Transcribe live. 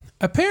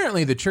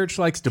Apparently, the church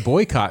likes to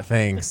boycott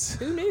things.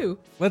 Who knew?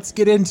 Let's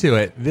get into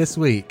it this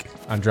week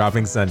on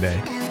Dropping Sunday.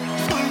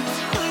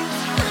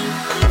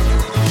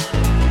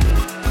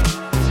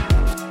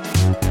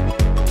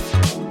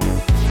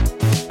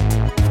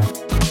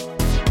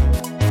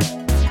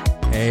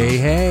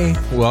 Hey,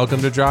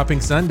 welcome to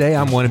Dropping Sunday.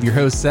 I'm one of your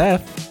hosts,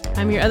 Seth.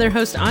 I'm your other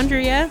host,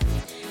 Andrea.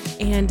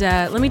 And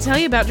let me tell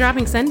you about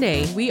Dropping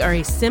Sunday. We are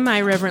a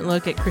semi-reverent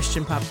look at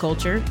Christian pop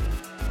culture.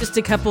 Just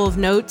a couple of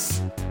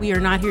notes. We are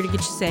not here to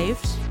get you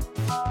saved.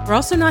 We're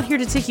also not here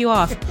to tick you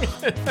off.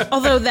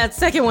 Although that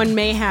second one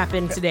may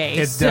happen today.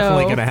 It's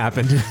definitely going to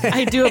happen today.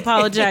 I do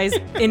apologize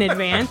in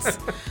advance.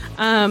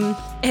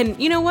 And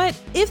you know what?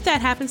 If that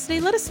happens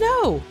today, let us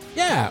know.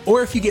 Yeah,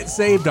 or if you get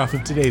saved off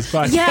of today's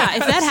podcast. Yeah,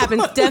 if that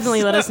happens,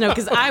 definitely let us know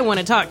because I want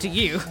to talk to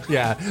you.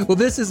 Yeah, well,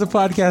 this is a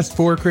podcast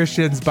for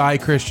Christians, by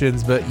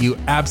Christians, but you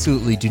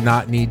absolutely do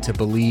not need to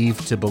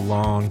believe to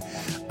belong.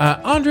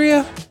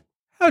 Andrea,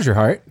 how's your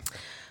heart?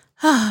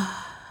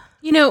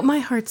 You know, my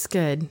heart's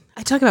good.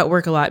 I talk about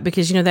work a lot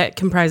because, you know, that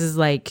comprises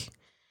like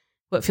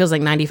what feels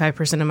like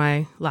 95% of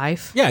my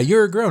life. Yeah,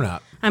 you're a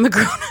grown-up. I'm a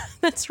grown-up.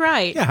 That's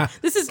right. Yeah.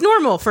 This is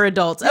normal for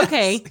adults. Yes,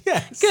 Okay.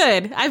 yes.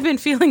 Good. I've been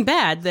feeling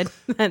bad that's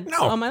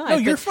all my life. No,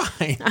 you're but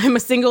fine. I'm a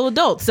single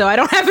adult, so I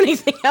don't have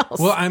anything else.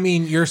 Well, I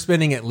mean, you're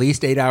spending at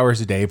least 8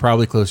 hours a day,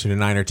 probably closer to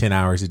 9 or 10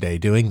 hours a day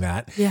doing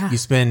that. Yeah. You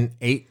spend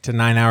 8 to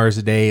 9 hours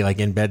a day, like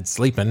in bed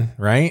sleeping,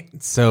 right?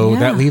 So Yeah.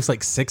 that leaves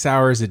like 6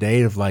 hours a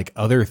day of like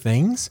other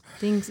things.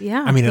 Things,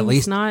 yeah. I mean, at things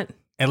least not.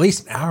 At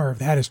least an hour of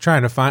that is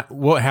trying to find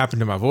what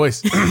happened to my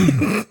voice.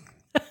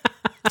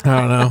 I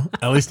don't know.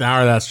 At least an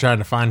hour of that's trying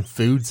to find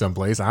food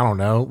someplace. I don't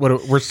know.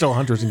 We're still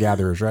hunters and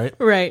gatherers, right?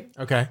 Right.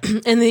 Okay.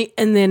 And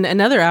then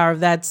another hour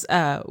of that's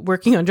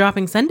working on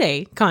Dropping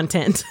Sunday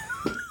content.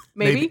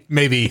 Maybe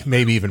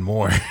even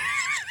more.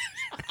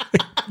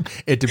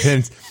 It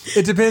depends.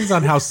 It depends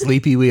on how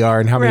sleepy we are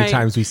and how many Right.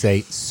 times we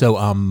say So,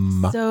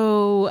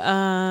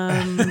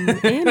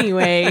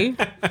 anyway.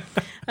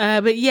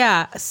 But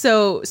yeah,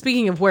 so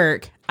speaking of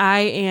work, I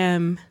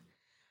am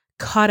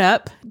caught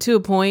up to a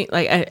point,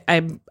 like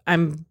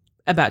I'm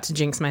about to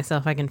jinx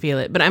myself, I can feel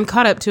it, but I'm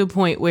caught up to a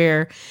point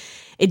where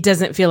it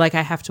doesn't feel like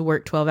I have to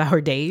work 12-hour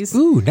days.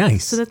 Ooh,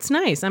 nice. So that's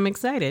nice. I'm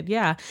excited.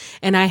 Yeah.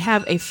 And I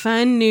have a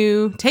fun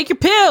new, take your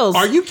pills.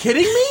 Are you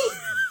kidding me?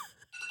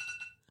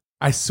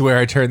 I swear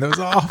I turned those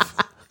off.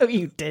 Oh,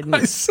 you didn't.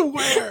 I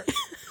swear.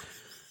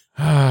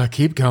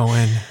 Keep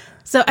going.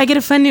 So I get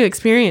a fun new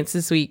experience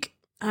this week.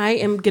 I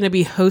am going to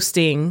be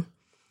hosting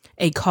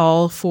a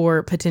call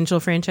for potential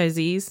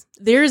franchisees.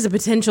 There is a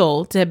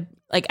potential to,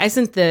 like, I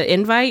sent the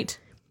invite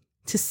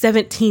to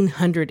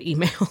 1,700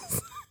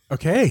 emails.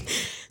 Okay.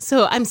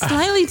 So I'm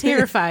slightly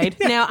terrified.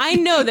 Now, I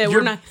know that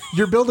we're not...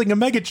 You're building a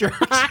mega church.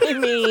 I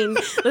mean,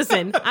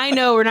 listen, I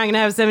know we're not going to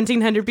have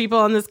 1,700 people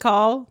on this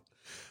call.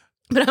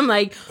 But I'm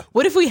like,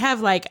 what if we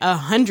have like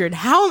 100?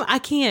 I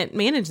can't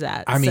manage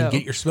that. I mean, So,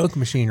 get your smoke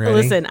machine ready.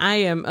 listen, I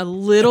am a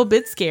little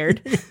bit scared.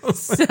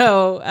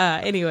 So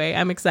anyway,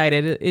 I'm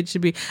excited. It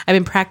should be. I've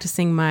been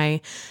practicing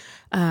my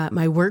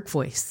my work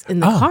voice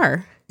in the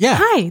car. Yeah.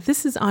 Hi,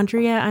 this is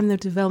Andrea. I'm the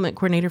development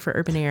coordinator for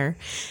Urban Air,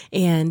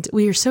 and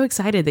we are so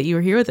excited that you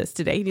are here with us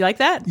today. Do you like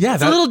that? Yeah,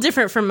 it's a little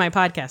different from my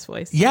podcast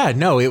voice. Yeah,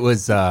 no, it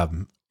was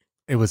honestly,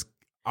 it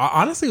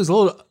was a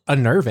little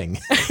unnerving.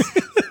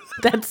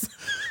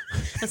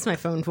 That's my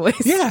phone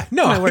voice. Yeah,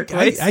 no, my work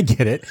voice. I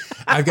get it.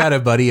 I've got a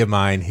buddy of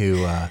mine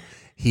who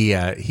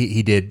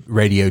he did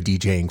radio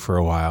DJing for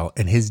a while,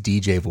 and his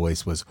DJ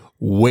voice was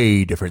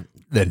way different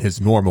than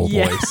his normal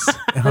voice.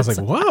 And I was like,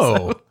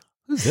 "Whoa, awesome.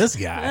 Who's this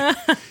guy?"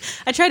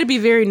 I try to be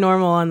very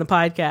normal on the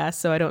podcast,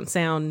 so I don't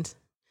sound.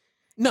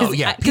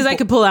 Because I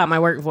could pull out my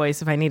work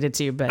voice if I needed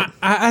to. But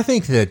I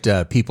think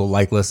that people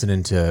like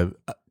listening to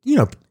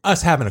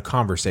us having a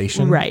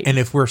conversation, right? And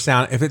if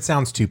it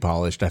sounds too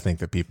polished, I think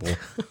that people.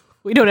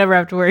 We don't ever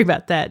have to worry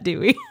about that, do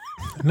we?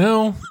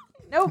 No.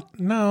 Nope.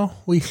 No,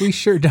 we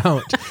sure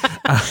don't.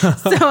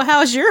 So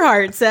how's your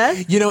heart,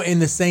 Seth? In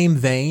the same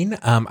vein,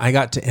 I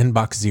got to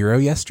Inbox Zero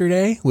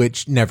yesterday,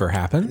 which never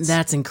happens.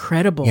 That's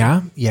incredible.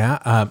 Yeah.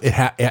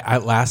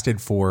 It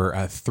lasted for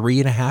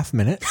 3.5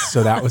 minutes,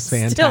 so that was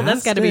fantastic. Still,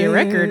 that's got to be a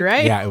record,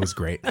 right? Yeah, it was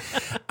great. So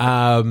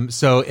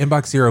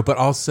Inbox Zero, but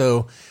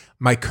also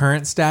my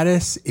current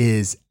status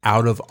is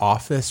out of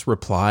office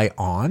reply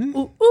on,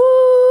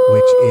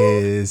 which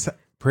is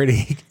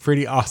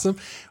pretty awesome.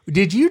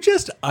 Did you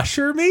just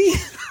usher me?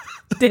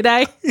 Did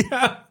I?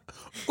 Yeah.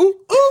 Ooh,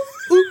 ooh,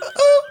 ooh,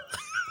 ooh.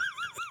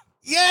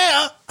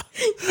 Yeah.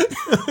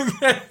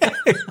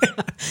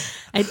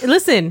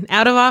 Listen,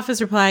 out of office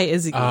reply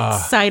is an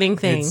exciting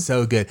thing. It's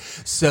so good.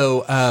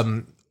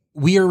 So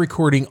we are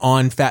recording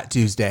on Fat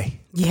Tuesday.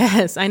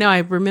 Yes, I know. I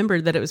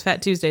remembered that it was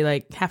Fat Tuesday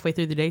like halfway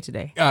through the day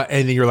today.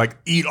 And you're like,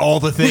 eat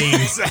all the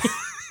things.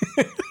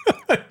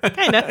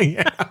 Kind of.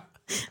 Yeah.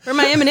 Or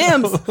my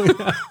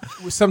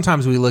M&Ms.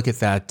 Sometimes we look at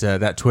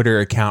that Twitter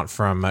account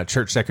from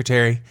Church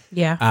Secretary.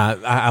 Yeah.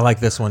 I like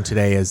this one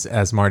today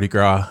as Mardi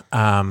Gras.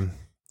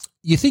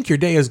 You think your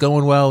day is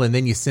going well, and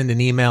then you send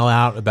an email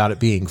out about it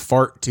being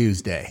Fart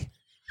Tuesday.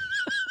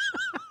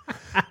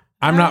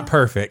 I'm not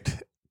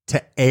perfect.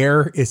 To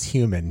err is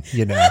human,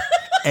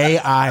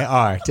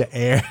 AIR, to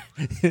err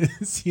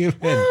is human.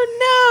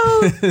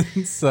 Oh no.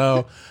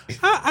 So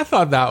I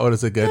thought that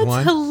was a good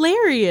one.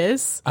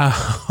 Hilarious.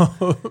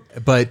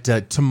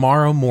 But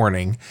tomorrow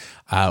morning,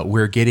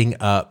 we're getting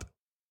up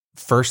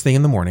first thing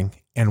in the morning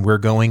and we're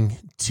going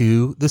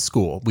to the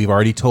school. We've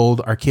already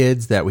told our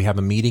kids that we have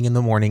a meeting in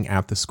the morning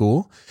at the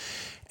school,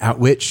 at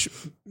which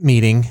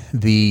meeting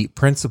the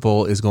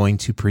principal is going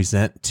to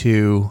present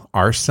to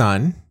our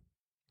son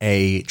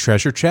a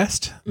treasure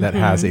chest that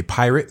has a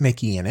pirate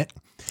Mickey in it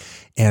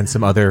and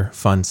some other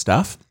fun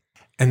stuff.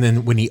 And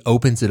then when he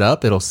opens it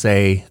up, it'll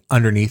say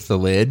underneath the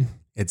lid,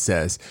 it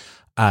says,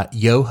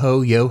 yo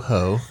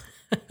ho,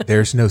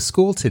 there's no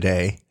school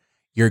today.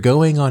 You're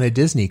going on a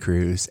Disney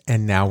cruise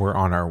and now we're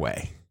on our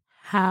way.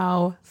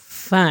 How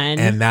fun.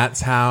 And that's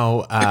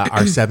how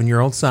our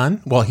 7-year-old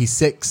son, well, he's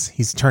 6,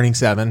 he's turning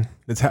 7.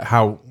 That's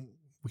how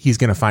he's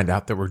going to find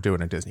out that we're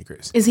doing a Disney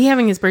cruise. Is he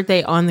having his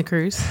birthday on the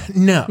cruise?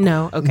 No.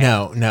 Okay.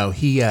 No.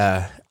 He,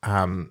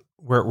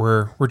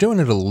 we're doing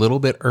it a little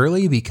bit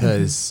early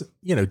because,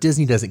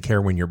 Disney doesn't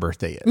care when your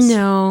birthday is.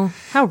 No.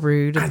 How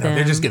rude of them.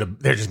 They're just going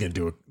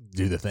to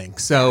do the thing.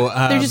 So,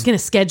 they're just going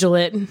to schedule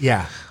it.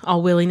 Yeah.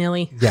 All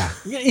willy-nilly. Yeah.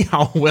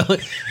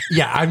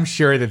 Yeah. I'm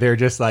sure that they're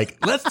just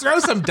like, let's throw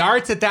some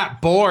darts at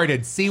that board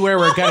and see where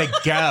we're going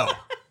to go.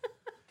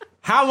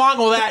 How long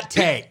will that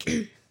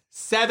take?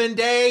 7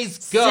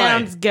 days? Good.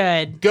 Sounds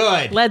good.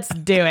 Good. Let's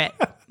do it.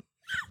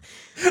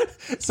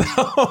 So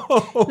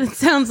It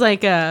sounds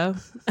like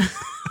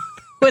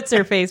what's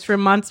her face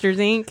from Monsters,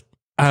 Inc.?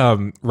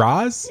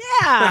 Roz?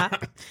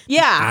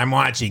 Yeah. I'm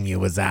watching you,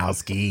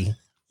 Wazowski.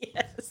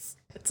 Yes.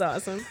 It's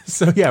awesome.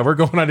 So yeah, we're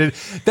going on it.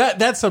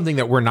 That's something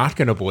that we're not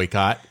going to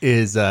boycott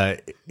is Ooh,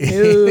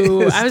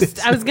 I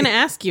was going to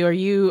ask you, are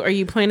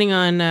you planning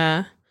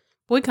on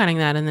boycotting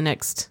that in the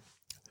next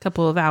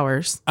couple of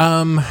hours?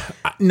 No,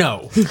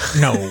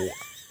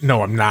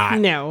 I'm not.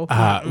 No.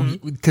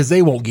 Because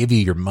they won't give you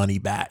your money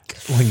back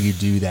when you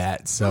do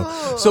that.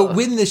 So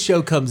when this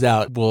show comes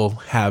out, we'll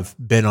have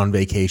been on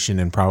vacation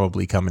and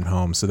probably coming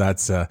home. So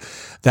that's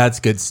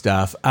good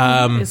stuff.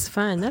 It's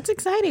fun. That's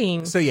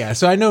exciting. So yeah,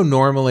 so I know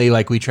normally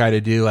like we try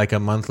to do like a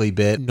monthly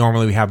bit.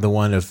 Normally we have the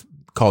one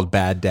called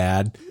Bad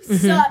Dad.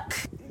 Suck.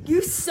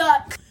 You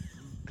suck.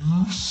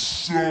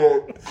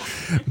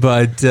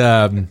 But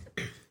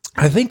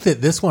I think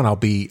that this one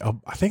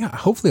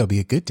hopefully I'll be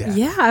a good dad.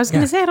 Yeah, I was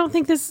going to say I don't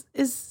think this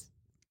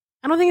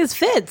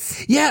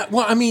fits. Yeah,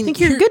 well, I mean, I think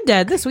you're a good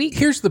dad this week.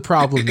 Here's the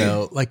problem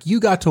though. Like you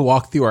got to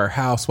walk through our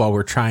house while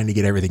we're trying to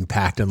get everything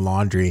packed in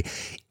laundry.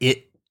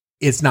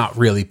 It's not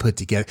really put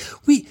together.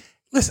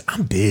 Listen,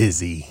 I'm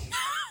busy.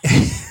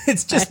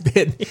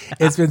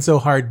 It's been so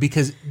hard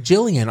because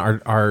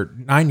Jillian, our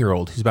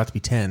 9-year-old who's about to be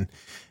 10.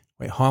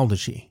 Wait, how old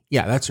is she?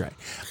 Yeah, that's right.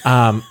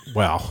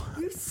 Well,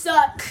 You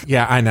suck.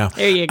 yeah, I know.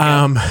 There you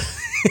go.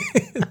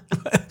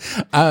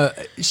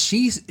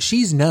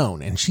 She's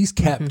known and she's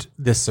kept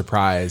this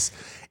surprise.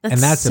 That's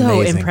and that's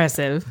so amazing.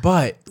 impressive.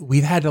 But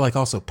we've had to like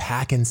also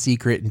pack in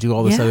secret and do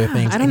all this other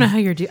things. I don't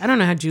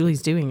know how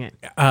Julie's doing it.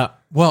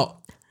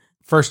 Well,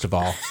 first of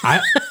all,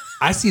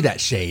 I see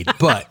that shade,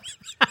 but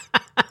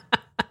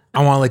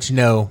I want to let you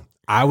know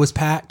I was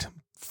packed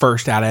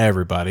first out of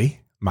everybody.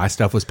 My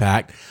stuff was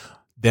packed.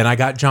 Then I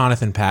got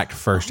Jonathan packed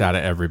first out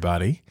of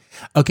everybody.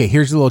 Okay,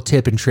 here's a little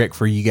tip and trick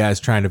for you guys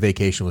trying to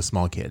vacation with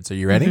small kids. Are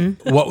you ready?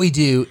 Mm-hmm. What we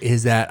do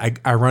is that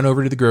I run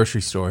over to the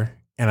grocery store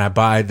and I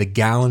buy the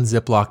gallon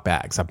Ziploc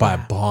bags. I buy a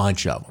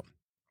bunch of them.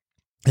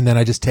 And then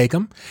I just take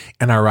them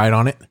and I write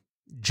on it,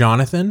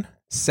 Jonathan,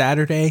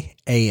 Saturday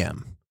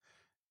AM.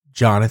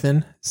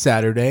 Jonathan,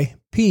 Saturday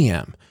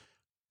PM.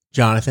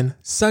 Jonathan,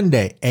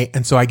 Sunday.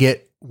 And so I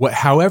get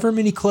however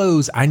many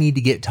clothes I need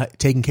to get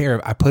taken care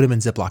of, I put them in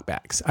Ziploc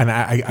bags and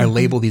I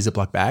label these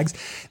Ziploc bags.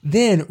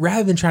 Then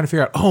rather than trying to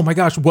figure out, oh my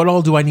gosh, what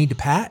all do I need to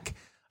pack?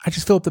 I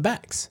just fill up the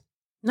bags.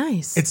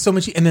 Nice. It's so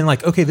much. And then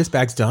like, okay, this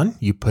bag's done.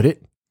 You put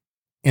it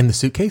in the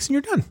suitcase and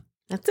you're done.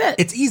 That's it.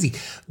 It's easy.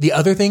 The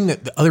other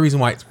reason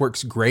why it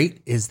works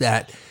great is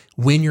that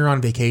when you're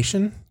on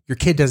vacation, your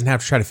kid doesn't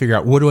have to try to figure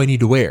out, what do I need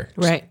to wear?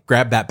 Right. Just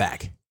grab that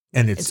bag.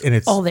 And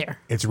it's all there.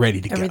 It's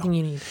ready to go. Everything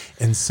you need.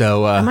 And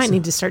so I might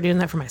need to start doing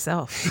that for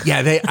myself.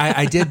 Yeah,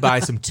 I did buy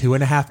some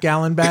 2.5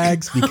 gallon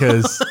bags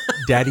because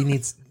Daddy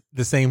needs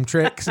the same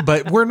tricks,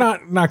 but we're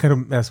not going to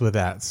mess with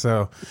that.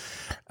 So,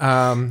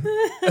 so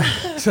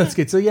that's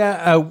good. So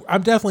yeah,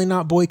 I'm definitely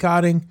not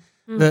boycotting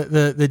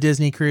the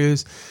Disney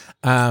cruise.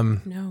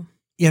 No,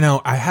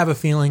 I have a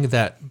feeling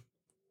that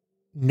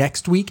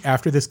next week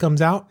after this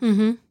comes out,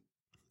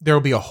 there will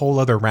be a whole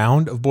other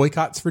round of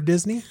boycotts for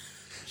Disney.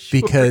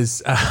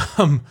 Because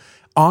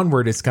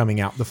Onward is coming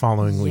out the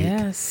following week.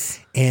 Yes.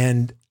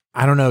 And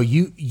I don't know,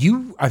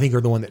 you I think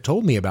are the one that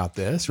told me about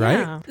this, right?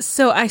 Yeah.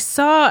 So I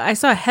saw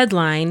a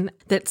headline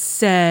that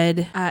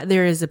said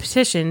there is a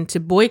petition to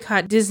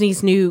boycott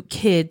Disney's new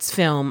kids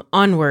film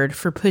Onward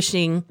for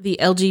pushing the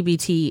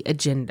LGBT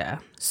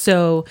agenda.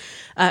 So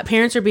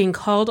parents are being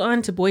called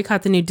on to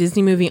boycott the new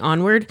Disney movie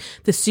Onward,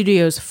 the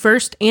studio's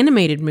first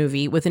animated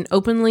movie with an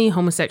openly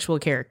homosexual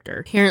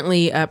character.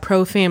 Apparently,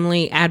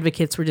 pro-family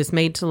advocates were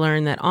dismayed to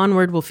learn that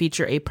Onward will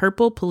feature a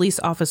purple police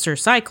officer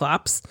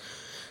Cyclops.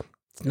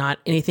 It's not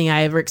anything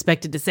I ever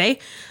expected to say.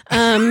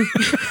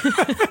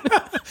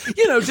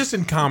 Just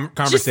in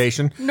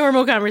conversation. Just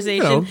normal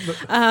conversation.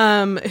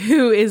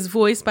 Who is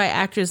voiced by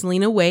actress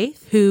Lena Waithe,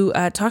 who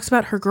talks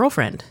about her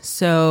girlfriend.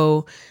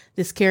 So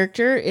this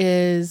character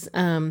is,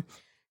 not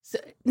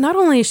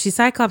only is she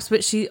Cyclops,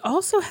 but she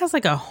also has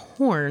like a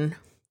horn.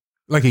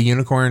 Like a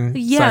unicorn?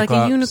 Yeah, Cyclops.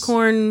 like a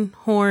unicorn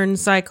horn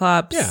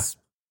Cyclops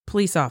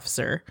police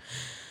officer.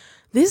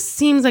 This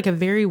seems like a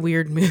very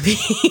weird movie.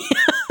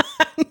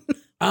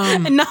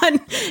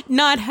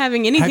 Not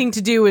having anything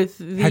to do with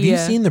the. Have you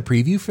seen the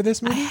preview for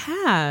this movie? I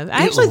have.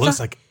 It looks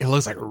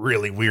like a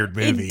really weird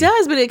movie. It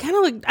does, but it kind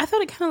of looked. I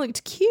thought it kind of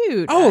looked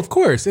cute. Oh, of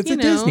course, it's a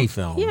Disney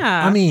film.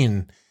 Yeah, I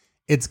mean,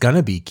 it's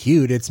gonna be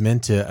cute. It's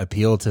meant to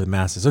appeal to the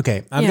masses.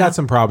 Okay, I've got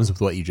some problems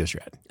with what you just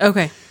read.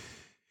 Okay.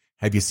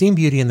 Have you seen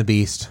Beauty and the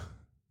Beast?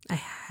 I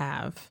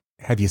have.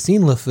 Have you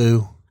seen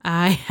LeFou?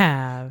 I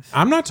have.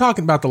 I'm not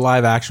talking about the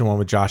live action one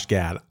with Josh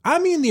Gad. I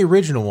mean the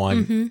original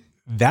one. Mm-hmm.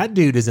 That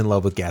dude is in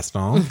love with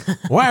Gaston.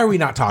 Why are we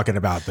not talking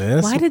about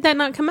this? Why did that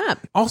not come up?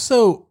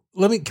 Also,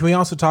 can we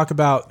also talk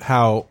about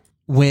how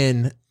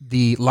when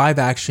the live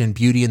action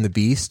Beauty and the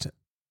Beast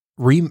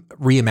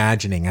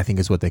reimagining, I think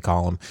is what they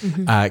call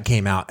them,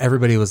 came out,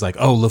 everybody was like,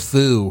 "Oh,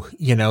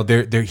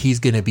 LeFou, he's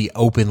going to be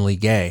openly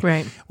gay."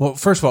 Right. Well,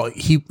 first of all,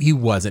 he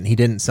wasn't. He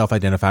didn't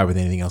self-identify with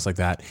anything else like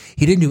that.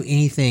 He didn't do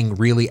anything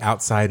really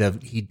outside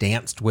of he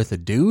danced with a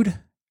dude.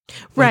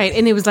 Right,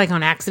 and it was like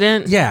on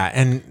accident. Yeah,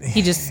 and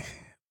he just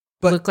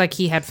looked like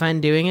he had fun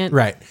doing it.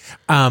 Right.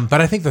 But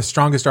I think the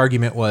strongest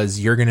argument was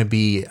you're going to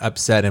be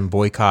upset and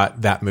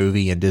boycott that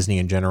movie and Disney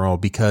in general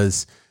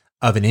because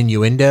of an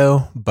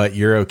innuendo, but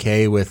you're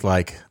okay with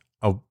like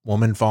a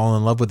woman falling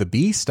in love with a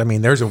beast. I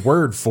mean, there's a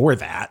word for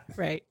that.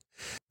 Right.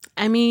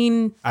 I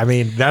mean,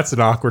 that's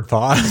an awkward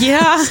pause.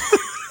 Yeah.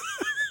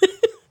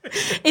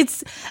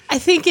 I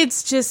think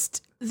it's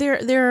just,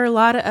 there are a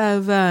lot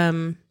of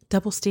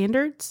double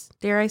standards,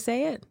 dare I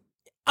say it?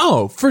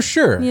 Oh, for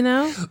sure.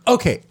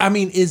 Okay. I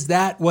mean, is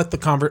that what the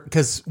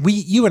because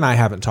you and I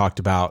haven't talked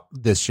about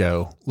this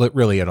show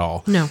really at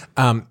all. No.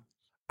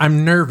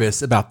 I'm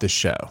nervous about this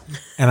show,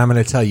 and I'm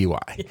going to tell you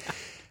why. Yeah.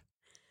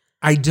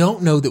 I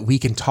don't know that we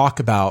can talk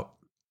about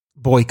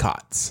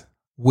boycotts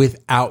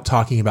without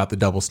talking about the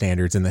double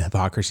standards and the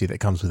hypocrisy that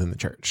comes within the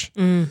church.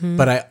 Mm-hmm.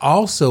 But I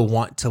also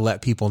want to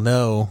let people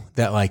know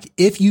that, like,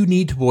 if you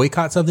need to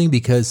boycott something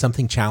because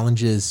something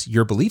challenges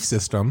your belief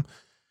system,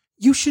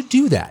 you should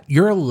do that.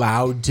 You're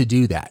allowed to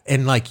do that.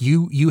 And like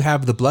you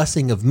have the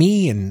blessing of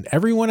me and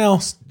everyone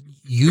else.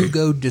 You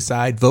go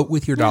decide, vote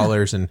with your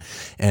dollars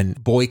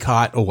and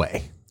boycott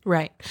away.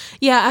 Right.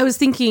 Yeah. I was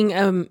thinking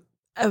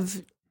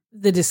of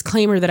the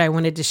disclaimer that I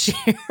wanted to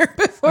share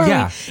before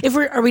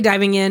are we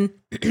diving in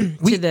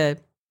to the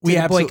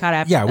boycott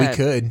app? Yeah, we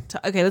could.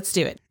 Okay, let's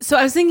do it. So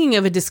I was thinking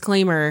of a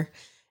disclaimer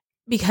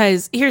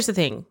because here's the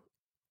thing.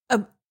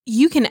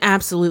 You can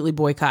absolutely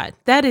boycott.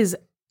 This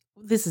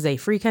is a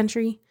free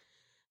country.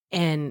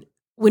 And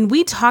when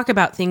we talk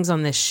about things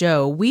on this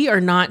show, we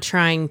are not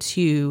trying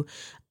to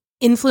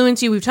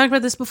influence you. We've talked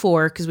about this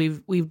before because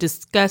we've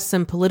discussed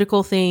some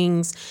political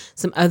things,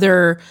 some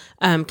other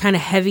kind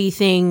of heavy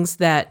things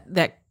that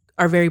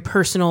are very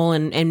personal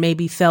and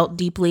maybe felt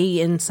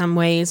deeply in some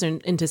ways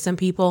and to some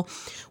people.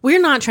 We're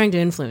not trying to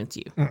influence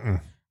you.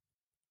 Mm-mm.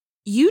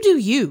 You do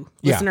you,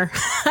 listener.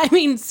 I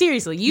mean,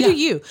 seriously, you do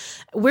you.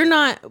 You're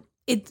not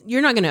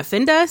going to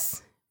offend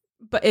us,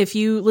 but if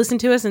you listen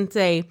to us and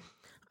say,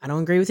 I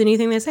don't agree with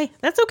anything they say,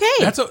 that's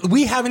okay.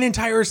 We have an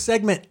entire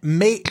segment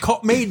made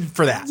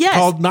for that. Yes.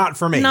 Called Not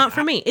For Me. Not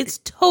For Me. It's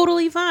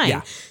totally fine.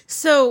 Yeah.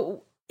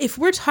 So if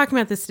we're talking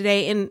about this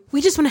today and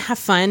we just want to have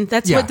fun,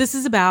 that's what this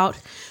is about.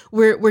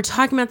 We're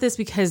talking about this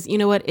because, you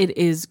know what? It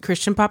is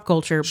Christian pop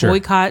culture. Sure.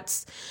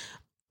 Boycotts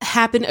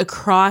happen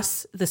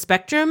across the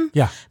spectrum,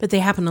 but they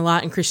happen a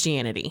lot in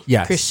Christianity.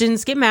 Yes.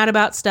 Christians get mad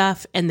about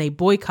stuff and they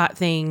boycott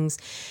things.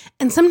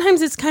 And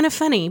sometimes it's kind of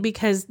funny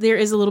because there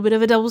is a little bit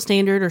of a double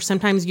standard, or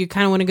sometimes you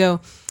kind of want to go,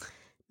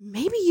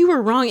 maybe you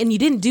were wrong and you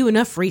didn't do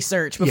enough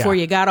research before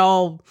you got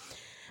all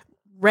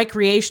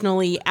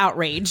recreationally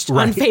outraged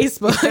on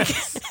Facebook.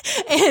 Yes.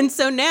 And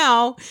so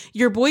now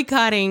you're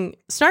boycotting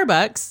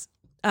Starbucks.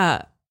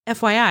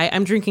 FYI,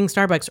 I'm drinking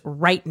Starbucks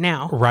right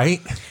now. Right.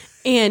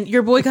 And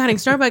you're boycotting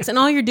Starbucks, and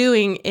all you're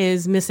doing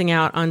is missing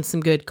out on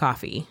some good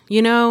coffee,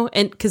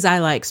 And because I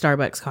like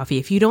Starbucks coffee.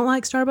 If you don't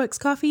like Starbucks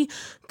coffee,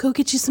 go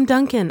get you some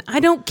Dunkin'.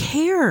 I don't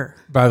care.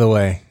 By the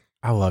way,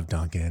 I love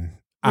Dunkin'.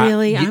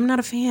 Really? I'm not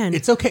a fan.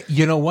 It's okay.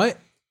 You know what?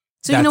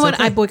 So you know what?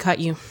 Okay. I boycott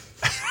you.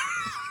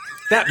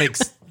 That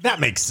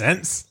makes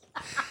sense.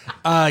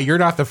 You're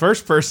not the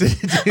first person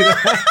to do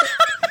that.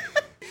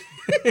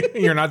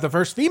 You're not the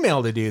first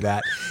female to do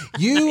that.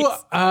 You,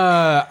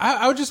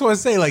 I would just want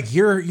to say, like,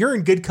 you're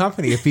in good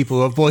company of people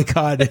who have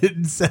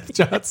boycotted Seth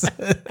Johnson.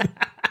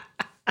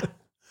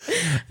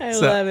 I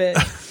love it.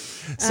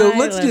 So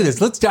let's do this.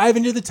 Let's dive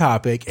into the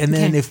topic. And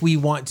then if we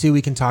want to,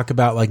 we can talk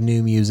about like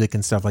new music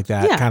and stuff like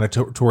that kind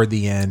of toward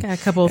the end. Got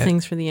a couple of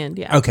things for the end.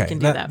 Yeah. Okay. We can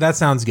do that. That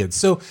sounds good.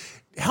 So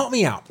help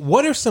me out.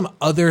 What are some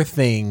other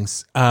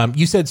things?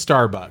 You said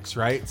Starbucks,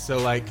 right? So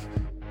like,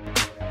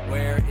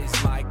 Where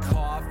is my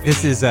coffee?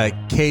 this is a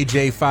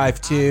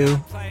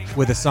KJ52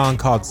 with a song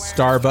called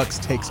Starbucks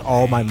Takes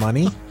All My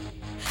Money.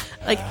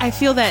 Like, I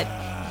feel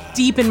that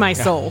deep in my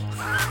soul.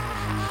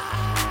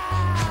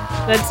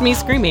 That's me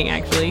screaming,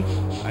 actually.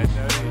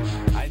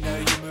 I know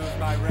you moved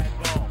my Red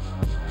Bull.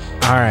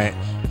 All right.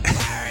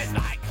 Where is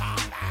my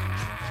coffee?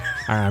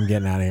 All right, I'm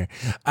getting out of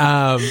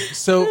here.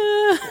 So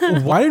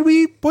why did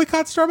we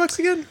boycott Starbucks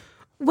again?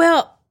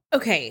 Well,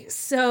 okay,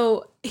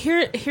 so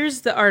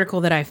here's the article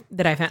that I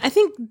found. I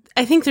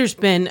think there's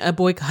been a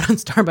boycott on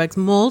Starbucks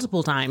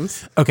multiple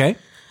times. Okay.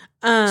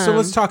 So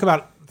let's talk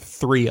about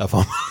 3 of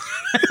them.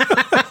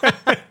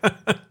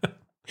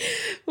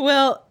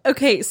 Well,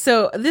 okay,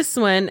 so this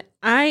one,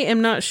 I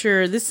am not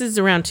sure. This is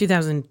around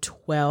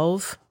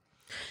 2012.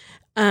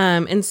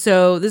 And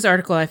so this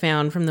article I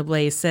found from The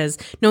Blaze says,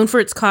 known for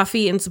its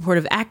coffee and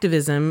supportive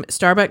activism,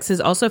 Starbucks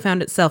has also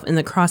found itself in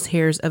the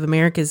crosshairs of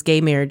America's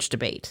gay marriage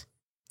debate.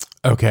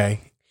 Okay.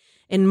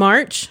 In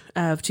March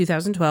of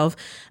 2012,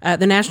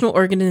 the National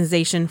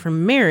Organization for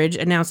Marriage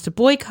announced a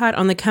boycott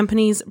on the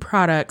company's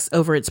products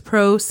over its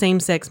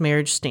pro-same-sex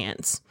marriage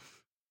stance.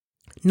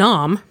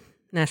 NOM,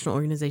 National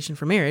Organization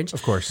for Marriage,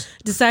 Of course.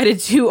 decided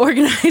to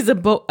organize a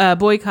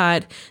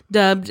boycott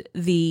dubbed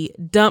the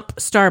Dump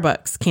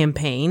Starbucks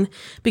campaign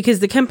because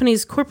the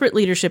company's corporate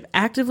leadership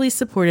actively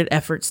supported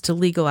efforts to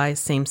legalize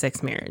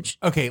same-sex marriage.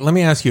 Okay, let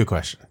me ask you a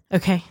question.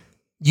 Okay.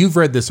 You've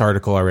read this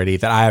article already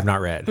that I have not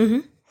read. Mm-hmm.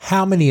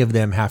 How many of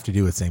them have to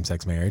do with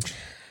same-sex marriage?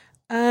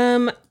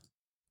 Let's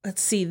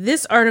see.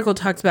 This article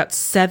talks about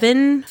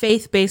 7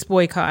 faith-based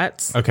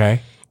boycotts.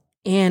 Okay.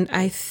 And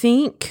I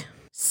think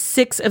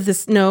 6 of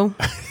this, no.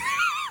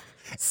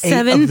 8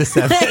 of the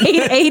 7.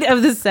 8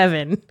 of the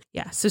 7.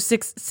 Yeah, so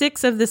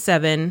 6 of the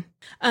 7.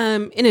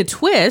 In a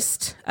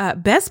twist,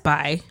 Best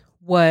Buy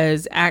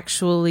was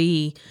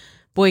actually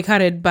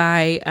boycotted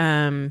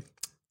by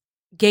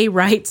gay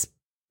rights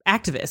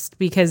activists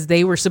because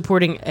they were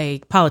supporting a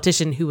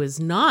politician who was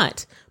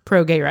not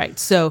pro-gay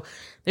rights. So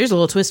there's a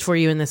little twist for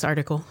you in this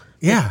article.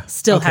 Yeah. It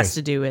still Okay. has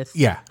to do with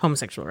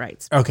homosexual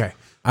rights. Okay.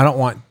 I don't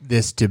want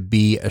this to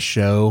be a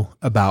show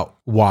about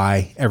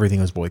why everything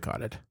was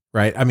boycotted,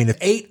 right? I mean, if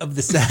 8 of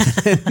the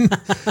 7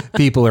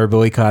 people are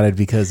boycotted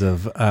because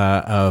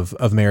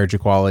of marriage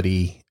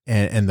equality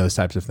and those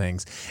types of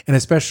things, and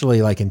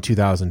especially like in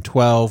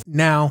 2012,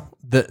 now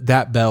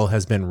that bell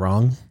has been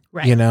rung.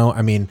 Right. You know,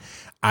 I mean,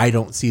 I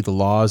don't see the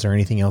laws or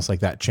anything else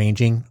like that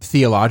changing,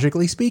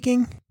 theologically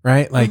speaking,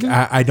 right? Like,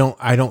 I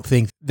don't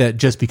think that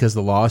just because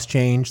the laws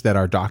change that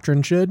our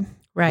doctrine should.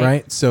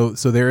 Right. So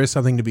there is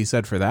something to be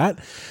said for that.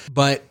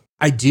 But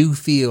I do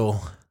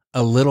feel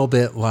a little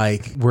bit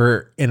like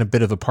we're in a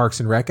bit of a Parks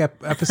and Rec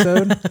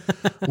episode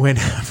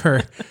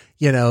whenever,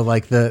 you know,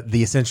 like the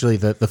essentially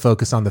the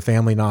focus on the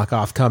family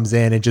knockoff comes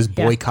in and just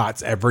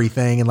boycotts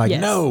everything. And like,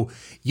 no,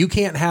 you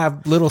can't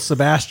have little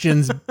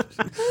Sebastian's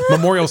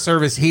memorial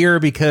service here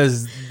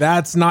because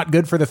that's not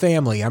good for the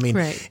family. I mean,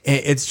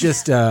 it's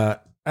just,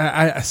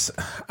 I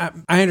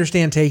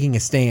understand taking a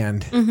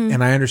stand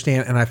and I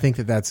understand and I think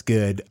that that's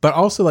good. But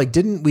also, like,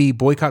 didn't we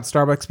boycott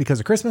Starbucks because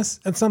of Christmas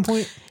at some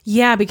point?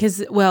 Yeah,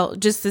 because, well,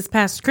 just this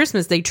past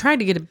Christmas, they tried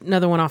to get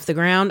another one off the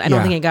ground. I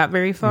don't think it got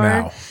very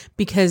far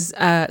because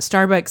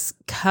Starbucks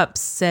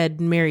cups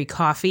said Merry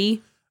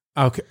Coffee.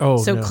 Okay. Oh,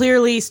 so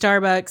clearly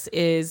Starbucks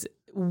is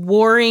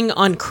warring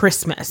on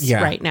Christmas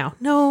right now.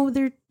 No,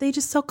 they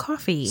just sell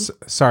coffee.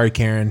 Sorry,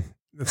 Karen.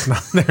 It's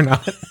not. They're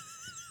not.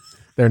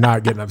 They're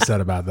not getting upset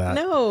about that.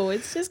 No,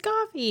 it's just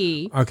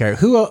coffee. Okay.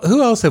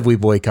 Who else have we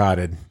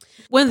boycotted?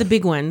 One of the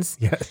big ones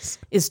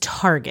is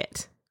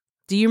Target.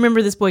 Do you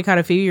remember this boycott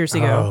a few years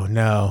ago? Oh,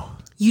 no.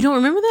 You don't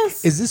remember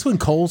this? Is this when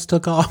Kohl's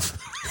took off?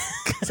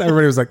 Because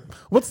everybody was like,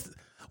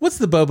 what's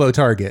the Bobo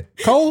Target?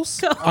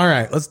 Kohl's? All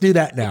right, let's do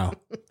that now.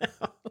 No.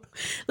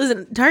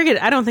 Listen, Target,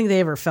 I don't think they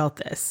ever felt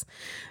this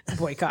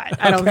boycott.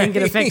 I don't think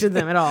it affected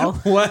them at all.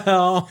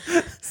 Well,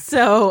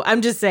 so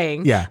I'm just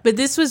saying. Yeah. But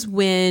this was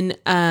when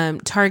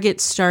Target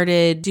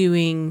started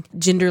doing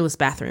genderless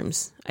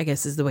bathrooms, I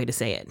guess is the way to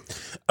say it.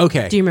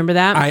 Okay. Do you remember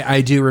that?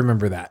 I do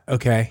remember that.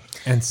 Okay.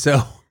 And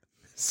so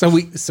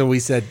we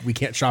said we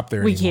can't shop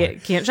there anymore. We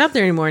can't shop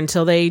there anymore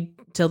until they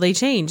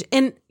change.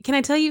 And can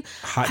I tell you?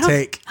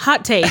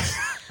 Hot take.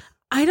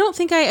 I don't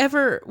think I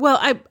ever, well,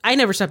 I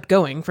never stopped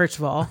going, first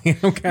of all.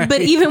 Okay.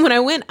 But even when I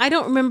went, I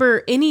don't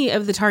remember any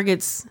of the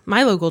Targets,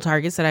 my local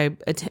Targets that I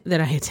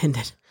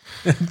attended.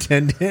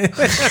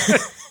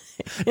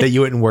 That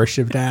you went and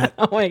worshipped at?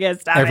 Oh my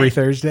God, stop every it.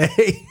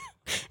 Thursday?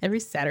 Every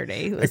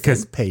Saturday.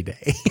 Because payday.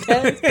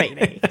 It's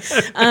payday.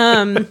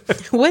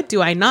 What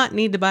do I not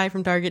need to buy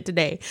from Target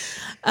today?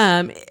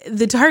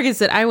 The Targets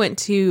that I went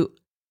to,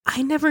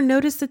 I never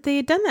noticed that they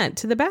had done that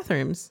to the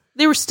bathrooms.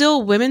 They were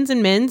still women's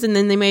and men's, and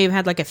then they may have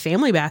had like a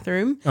family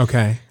bathroom.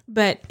 Okay.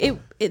 But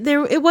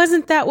it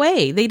wasn't that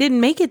way. They didn't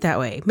make it that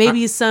way.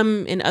 Maybe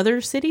some in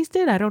other cities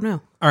did. I don't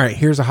know. All right,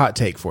 here's a hot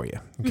take for you.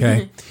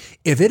 Okay.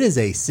 If it is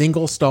a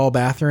single stall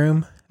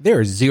bathroom, there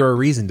is zero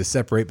reason to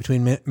separate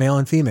between male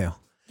and female.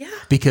 Yeah.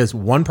 Because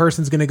one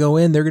person's going to go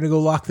in, they're going to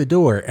go lock the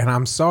door. And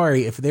I'm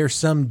sorry if there's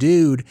some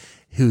dude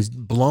who's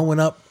blowing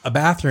up a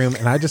bathroom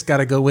and I just got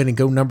to go in and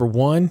go number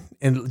one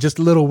and just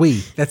a little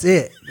wee. That's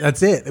it.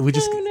 That's it. We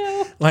just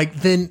like,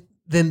 then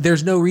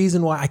there's no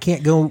reason why I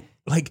can't go.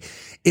 Like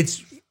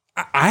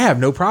I have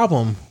no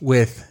problem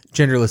with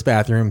genderless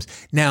bathrooms.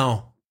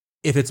 Now,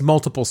 if it's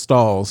multiple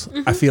stalls,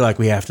 I feel like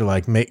we have to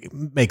like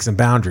make some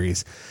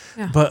boundaries.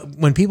 Yeah. But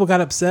when people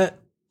got upset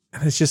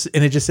and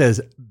it just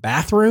says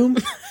bathroom,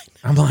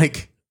 I'm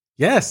like,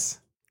 yes.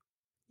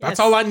 That's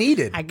all I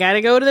needed. I got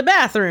to go to the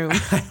bathroom.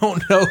 I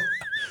don't know.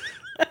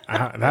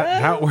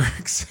 That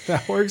works.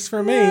 That works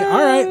for me.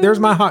 All right. There's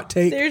my hot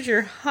take. There's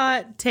your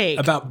hot take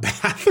about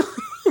bathrooms.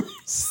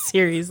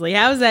 Seriously,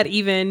 how's that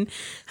even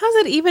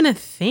a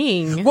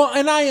thing? Well,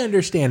 and I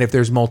understand if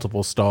there's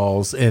multiple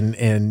stalls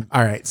and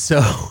all right.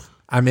 So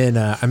I'm in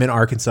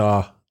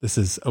Arkansas. This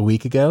is a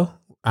week ago.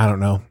 I don't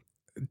know.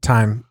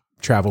 Time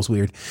travels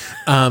weird.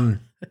 I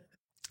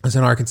was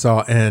in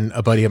Arkansas and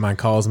a buddy of mine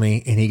calls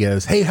me and he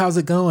goes, "Hey, how's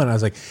it going?" I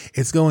was like,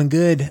 "It's going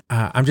good.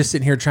 I'm just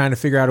sitting here trying to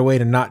figure out a way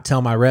to not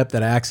tell my rep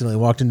that I accidentally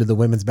walked into the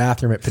women's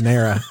bathroom at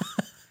Panera."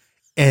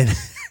 And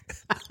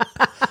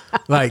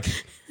like,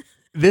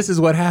 this is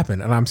what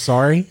happened. And I'm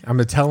sorry. I'm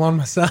going to tell on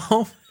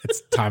myself.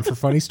 It's time for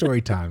funny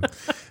story time.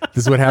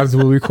 This is what happens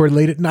when we record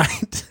late at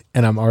night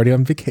and I'm already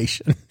on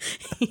vacation.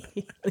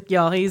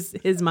 Y'all,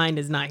 his mind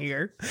is not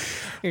here.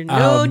 You're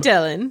no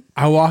telling.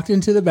 I walked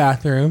into the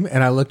bathroom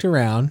and I looked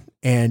around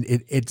and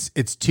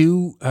it's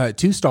two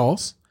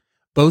stalls,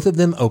 both of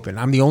them open.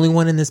 I'm the only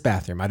one in this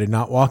bathroom. I did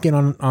not walk in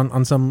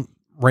on some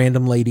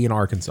random lady in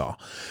Arkansas.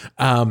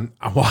 I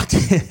walked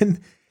in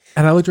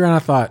and I looked around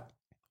and I thought,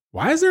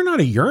 why is there not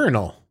a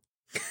urinal?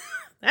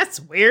 That's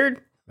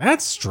weird.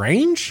 That's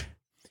strange.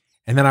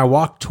 And then I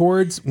walked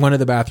towards one of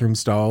the bathroom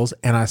stalls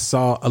and I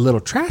saw a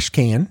little trash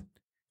can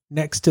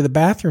next to the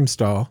bathroom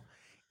stall.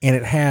 And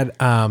it had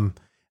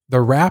the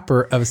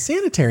wrapper of a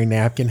sanitary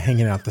napkin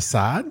hanging out the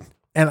side.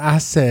 And I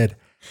said,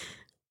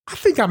 I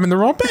think I'm in the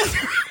wrong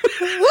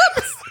bathroom.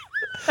 Whoops.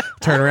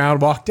 Turned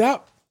around, walked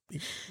out,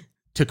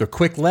 took a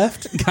quick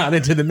left, got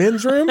into the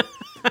men's room.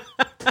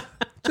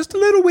 Just a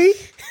little wee.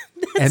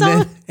 That's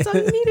all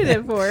you needed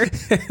it for.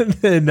 And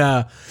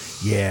then,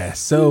 yeah.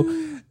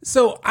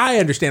 So I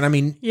understand. I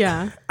mean,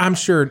 yeah, I'm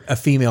sure a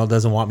female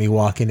doesn't want me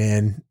walking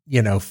in,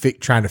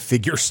 trying to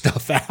figure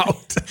stuff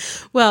out.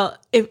 Well,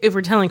 if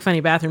we're telling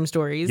funny bathroom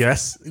stories.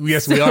 Yes, we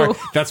are.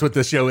 That's what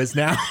the show is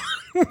now.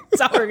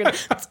 That's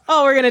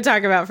all we're gonna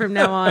talk about from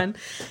now on.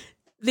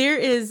 There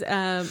is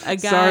a guy.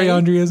 Sorry,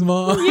 Andrea's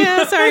mom.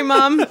 Yeah, sorry,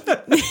 mom.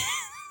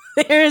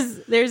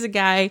 There's a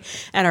guy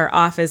at our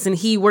office and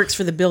he works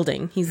for the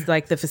building. He's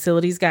like the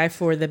facilities guy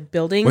for the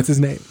building. What's his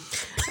name?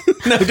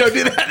 No, don't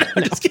do that.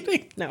 I'm just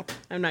kidding. No,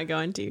 I'm not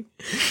going to.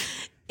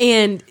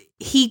 And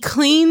he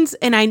cleans,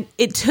 and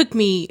it took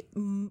me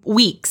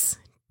weeks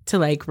to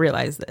like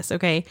realize this.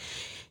 Okay,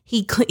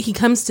 he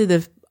comes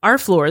to our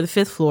floor, the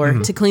 5th floor,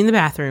 to clean the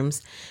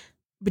bathrooms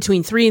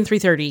between 3 and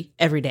 3:30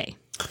 every day.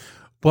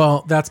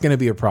 Well, that's going to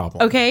be a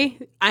problem. Okay,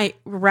 I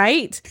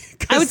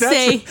would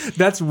say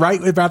that's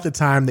right about the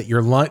time that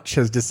your lunch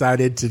has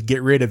decided to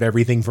get rid of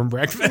everything from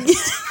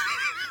breakfast.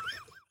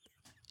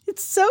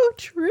 It's so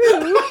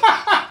true.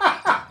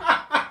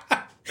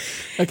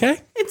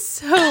 Okay. It's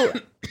so,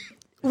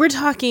 we're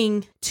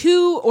talking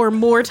 2 or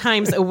more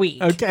times a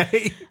week.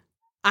 Okay.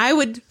 I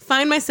would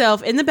find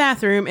myself in the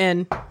bathroom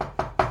and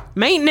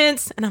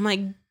maintenance, and I'm like,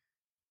 dang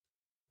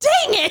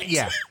it.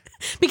 Yeah.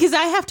 Because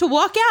I have to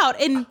walk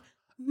out and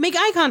make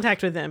eye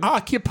contact with them.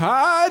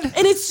 Occupied.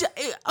 And it's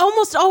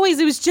almost always,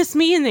 it was just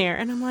me in there.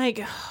 And I'm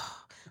like,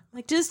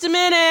 just a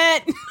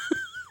minute.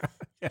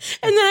 And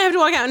then I have to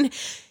walk out, and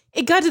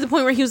it got to the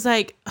point where he was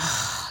like,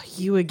 oh,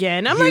 you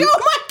again. I'm like, oh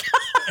my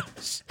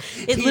gosh.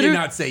 He did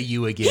not say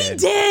you again. He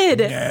did.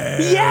 No.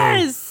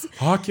 Yes.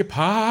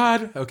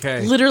 Occupied.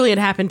 Okay. Literally, it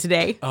happened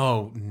today.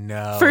 Oh,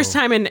 no. First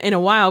time in a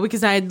while,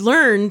 because I had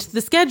learned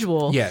the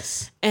schedule.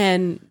 Yes.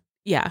 And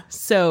yeah,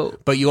 so.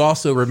 But you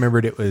also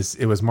remembered it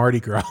was Mardi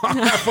Gras.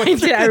 I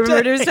did. I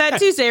remembered it was that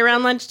Tuesday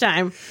around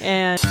lunchtime.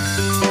 And.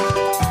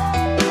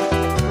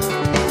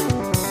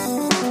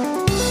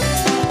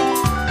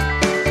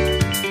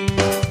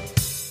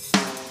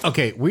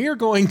 Okay, we are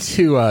going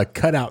to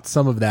cut out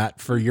some of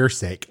that for your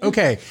sake.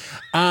 Okay,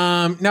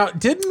 now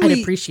didn't we? I'd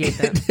appreciate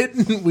that.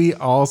 Didn't we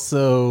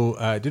also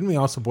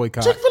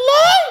boycott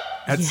Chick-fil-A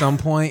at some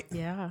point?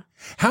 Yeah.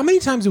 How many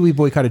times have we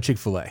boycotted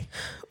Chick-fil-A?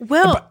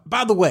 Well,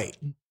 by the way,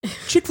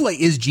 Chick-fil-A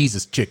is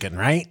Jesus chicken,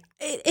 right?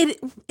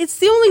 It's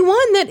the only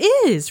one that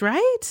is,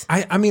 right?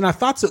 I mean, I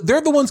thought so.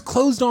 They're the ones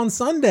closed on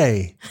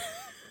Sunday.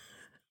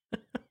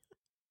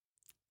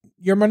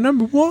 You're my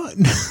number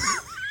one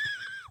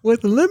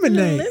with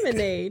lemonade.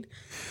 Lemonade.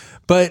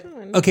 But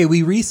okay,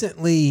 we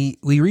recently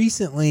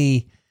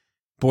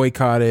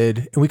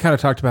boycotted, and we kind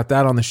of talked about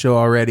that on the show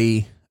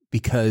already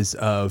because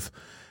of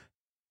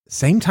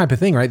same type of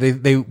thing, right?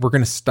 They were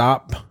going to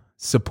stop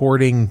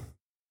supporting.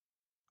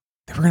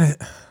 They were going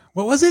to.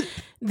 What was it?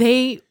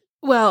 They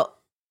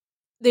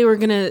were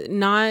going to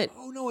not.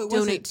 Oh no, it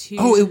donate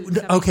wasn't.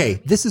 to.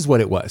 Okay. This is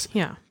what it was.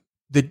 Yeah.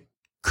 The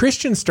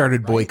Christians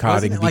started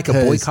boycotting Wasn't like a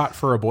boycott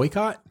for a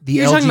boycott. The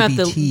You're talking about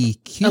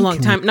LGBTQ a long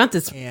time, not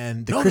this.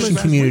 and the Christian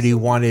community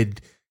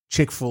wanted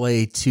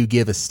Chick-fil-A to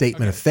give a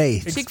statement of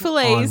faith.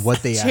 Chick-fil-A's on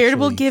what they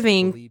charitable actually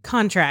giving believed.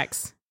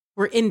 contracts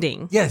were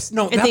ending. Yes,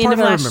 no, At that the end part of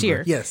I last remember.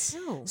 year. Yes.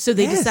 So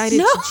they Yes. decided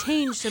No. to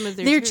change some of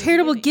their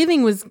charitable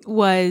giving was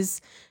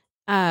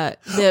the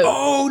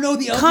Oh no,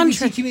 the LGBT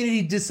Contract-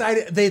 community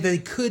decided they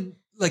could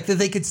that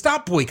they could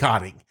stop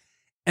boycotting,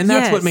 and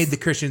that's Yes. what made the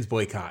Christians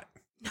boycott.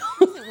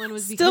 one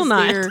was still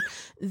not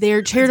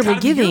their charitable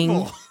It's gotta be your giving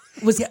fault.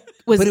 was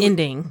But it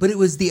ending. But it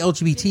was the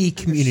LGBT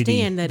community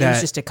Understand that it was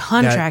just a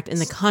contract, and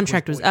the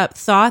contract was up.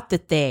 Thought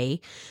that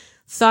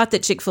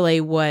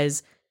Chick-fil-A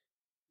was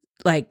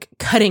like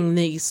cutting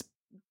these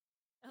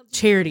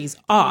charities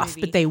off,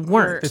 but they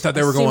weren't. They thought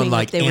they were going Assuming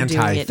like that they were doing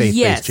it. anti-faith-based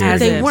Yes, charities.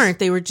 they weren't.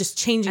 They were just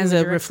changing as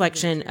a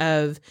reflection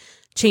of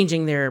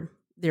changing their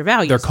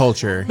values, their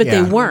culture, but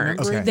yeah. they weren't.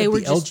 Okay. They were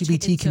the just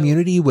LGBT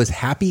community was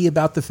happy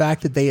about the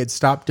fact that they had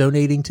stopped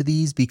donating to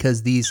these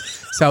because these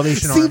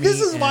Salvation Army. See,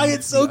 this is why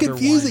it's so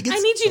confusing. I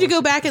need you to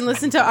go back and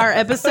listen to our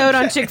episode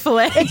on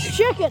Chick-fil-A. It's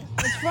chicken.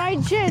 It's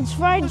fried chicken. It's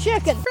fried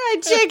chicken.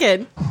 Fried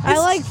chicken. I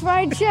like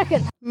fried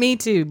chicken. Me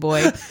too,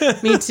 boy.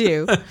 Me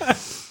too.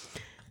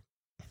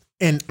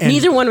 And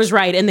Neither one was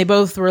right, and they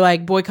both were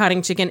like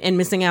boycotting chicken and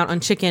missing out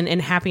on chicken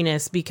and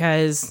happiness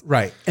because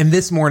right. And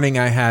this morning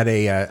I had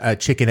a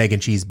chicken, egg,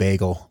 and cheese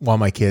bagel while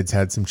my kids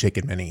had some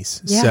chicken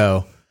minis. Yeah.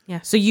 So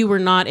so you were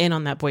not in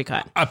on that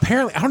boycott.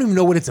 apparently, I don't even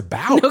know what it's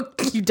about. No,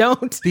 you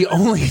don't. The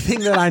only thing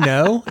that I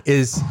know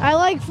is I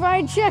like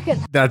fried chicken.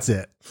 that's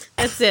it.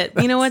 That's it.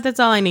 You know what? That's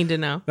all I need to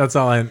know. That's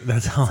all I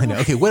know.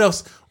 Okay, what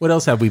else? What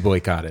else have we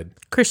boycotted?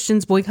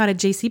 Christians boycotted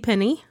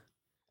JCPenney.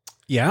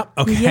 Yeah.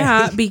 Okay.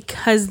 Yeah,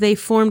 because they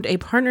formed a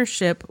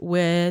partnership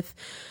with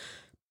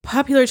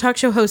popular talk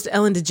show host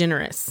Ellen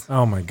DeGeneres.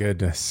 Oh my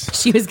goodness.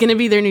 She was going to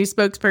be their new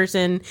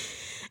spokesperson,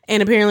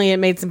 and apparently it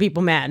made some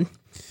people mad.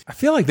 I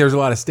feel like there's a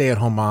lot of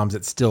stay-at-home moms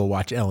that still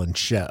watch Ellen's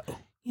show.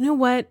 You know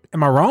what?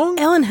 Am I wrong?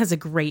 Ellen has a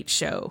great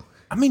show.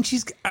 I mean,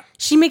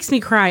 She makes me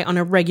cry on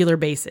a regular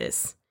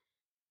basis.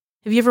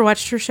 Have you ever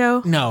watched her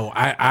show? no,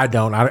 I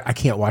don't. I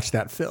can't watch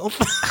that film.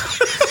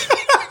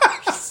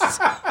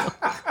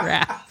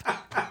 Crap.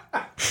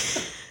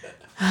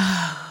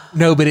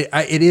 No, but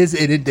it is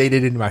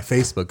dated into my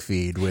Facebook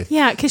feed with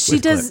Yeah, because she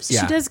with does clips,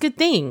 yeah. she does good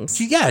things.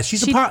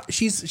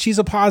 she's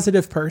a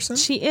positive person.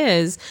 She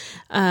is,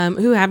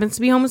 who happens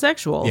to be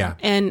homosexual. Yeah.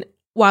 And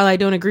while I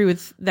don't agree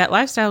with that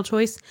lifestyle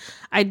choice,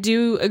 I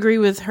do agree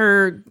with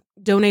her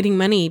donating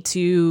money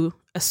to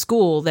a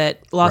school that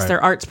lost Right.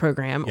 their arts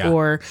program Yeah.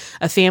 or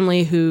a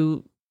family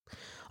who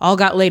all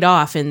got laid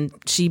off, and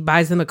she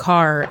buys them a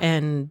car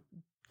and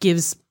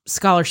gives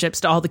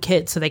scholarships to all the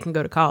kids so they can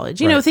go to college.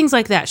 You know, Right. things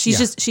like that. She's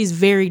Yeah. she's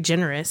very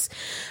generous.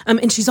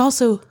 And she's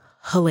also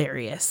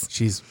hilarious.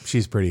 She's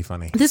pretty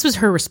funny. This was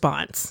her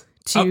response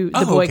to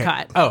the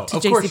boycott. Okay. Oh, to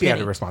of course she had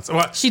JCPenney. a response.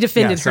 Well, She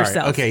defended yeah, sorry.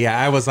 herself. Okay, yeah,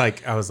 I was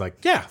like,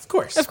 yeah, of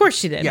course. Of course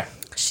she did. Yeah.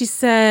 She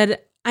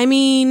said, I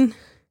mean,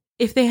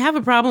 if they have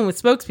a problem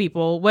with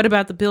spokespeople, what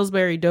about the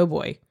Pillsbury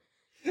Doughboy?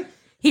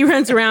 He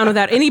runs around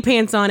without any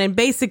pants on and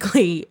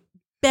basically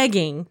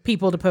begging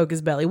people to poke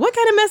his belly. What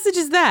kind of message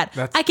is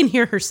that? I can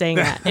hear her saying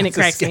that, and it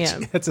cracks me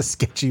up. That's a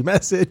sketchy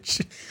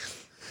message.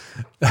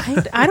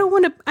 I don't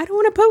want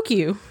to poke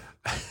you.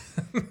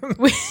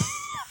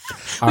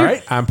 All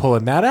right, I'm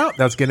pulling that out.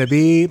 That's going to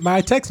be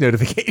my text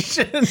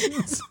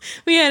notifications.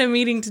 We had a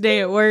meeting today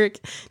at work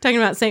talking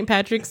about St.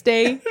 Patrick's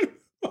Day.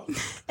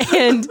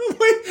 And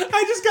Wait,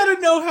 I just got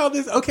to know how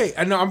this. Okay,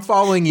 I know I'm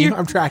following you.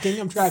 I'm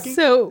tracking.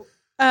 so,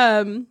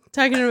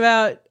 talking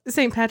about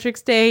St.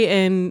 Patrick's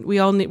Day, and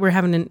we're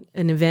having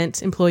an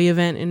event, employee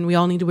event, and we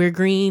all need to wear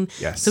green,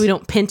 Yes. so we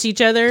don't pinch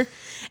each other.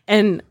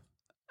 And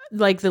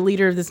like the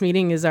leader of this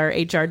meeting is our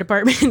HR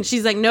department.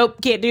 She's like,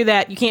 "Nope, can't do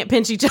that. You can't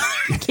pinch each other.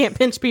 You can't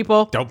pinch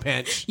people. Don't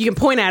pinch. You can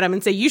point at them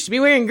and say you should be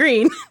wearing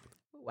green."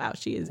 Wow,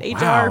 she is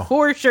HR Wow.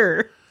 for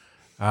sure.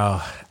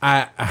 Oh,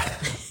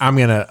 I'm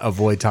going to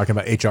avoid talking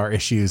about HR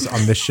issues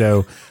on this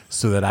show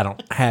so that I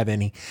don't have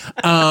any.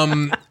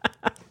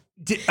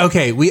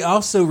 Okay, we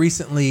also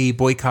recently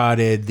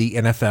boycotted the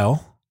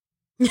NFL.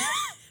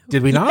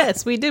 Did we not?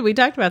 Yes, we did. We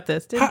talked about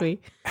this, didn't we?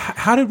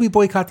 How did we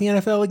boycott the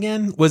NFL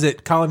again? Was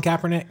it Colin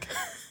Kaepernick?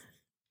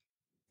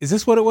 Is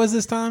this what it was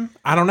this time?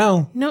 I don't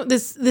know. No,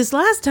 this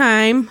last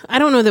time, I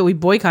don't know that we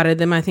boycotted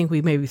them. I think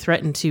we maybe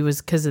threatened to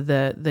was because of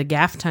the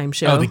Gaff Time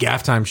show. Oh, the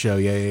Gaff Time show.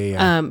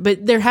 Yeah.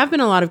 But there have been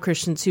a lot of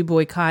Christians who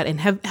boycott and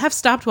have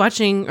stopped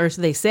watching, or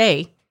they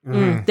say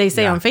on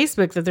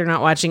Facebook that they're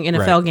not watching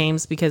NFL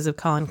games because of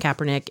Colin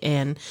Kaepernick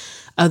and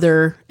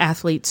other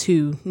athletes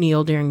who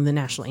kneel during the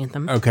national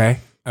anthem. Okay.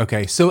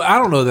 So I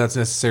don't know that's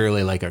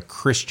necessarily like a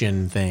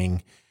Christian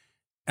thing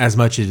as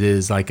much as it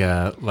is like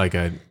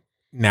a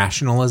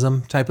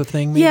nationalism type of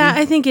thing. Maybe? Yeah,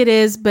 I think it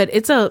is, but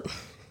it's a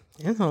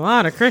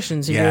lot of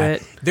Christians who do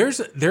it.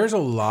 There's a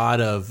lot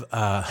of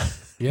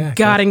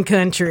God and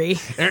country.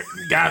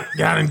 God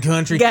and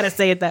country. Gotta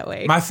say it that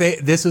way.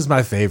 This was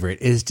my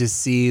favorite, is to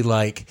see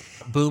like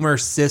boomer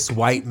cis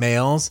white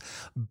males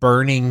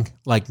burning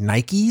like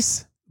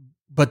Nikes,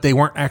 but they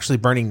weren't actually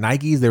burning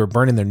Nikes. They were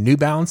burning their New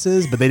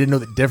Balances, but they didn't know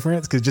the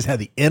difference because it just had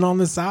the N on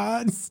the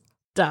side.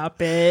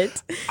 Stop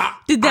it.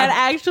 Did that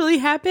actually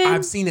happen?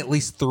 I've seen at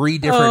least 3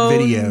 different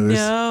videos.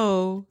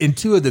 No. In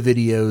 2 of the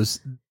videos,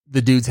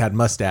 the dudes had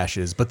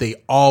mustaches, but they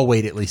all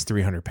weighed at least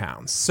 300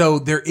 pounds. So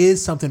there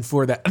is something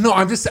for that. No,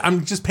 I'm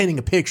just painting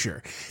a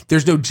picture.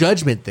 There's no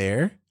judgment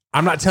there.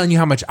 I'm not telling you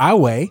how much I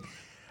weigh.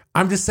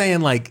 I'm just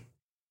saying, like,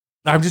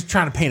 I'm just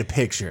trying to paint a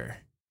picture.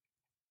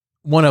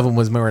 One of them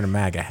was wearing a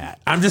MAGA hat.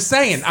 I'm just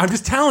saying. I'm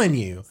just telling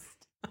you.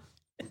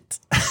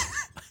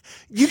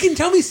 You can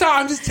tell me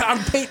stop.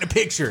 I'm painting a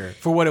picture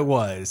for what it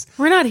was.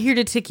 We're not here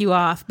to tick you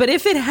off, but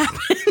if it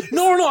happens.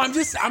 No.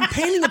 I'm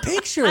painting a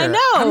picture. I know.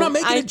 I'm not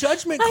making a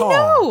judgment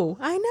call.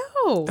 I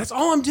know. That's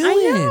all I'm doing.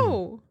 I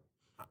know.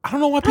 I don't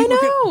know why people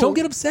don't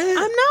get upset.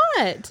 I'm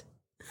not.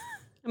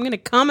 I'm going to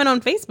comment on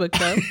Facebook,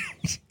 though.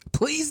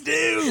 Please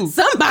do.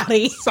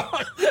 Somebody.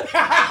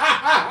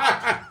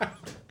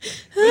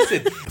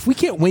 Listen, if we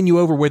can't win you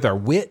over with our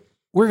wit,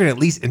 we're going to at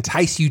least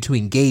entice you to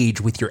engage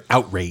with your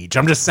outrage.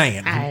 I'm just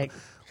saying.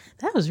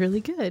 That was really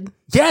good.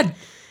 Yeah,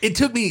 it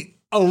took me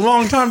a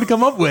long time to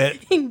come up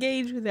with.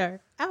 Engage with our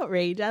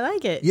outrage. I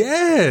like it.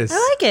 Yes. I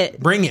like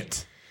it. Bring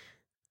it.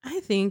 I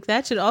think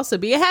that should also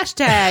be a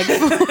hashtag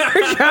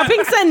for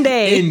Dropping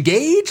Sunday.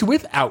 Engage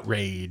with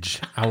outrage.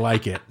 I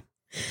like it.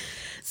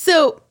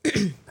 So,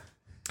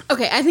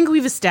 okay, I think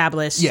we've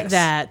established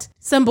that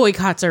some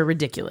boycotts are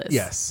ridiculous.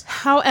 Yes.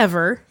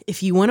 However,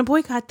 if you want to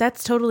boycott,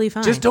 that's totally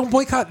fine. Just don't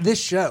boycott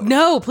this show.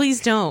 No, please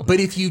don't. But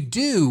if you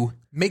do,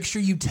 make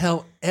sure you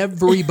tell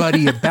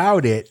everybody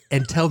about it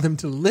and tell them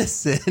to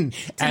listen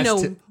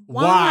to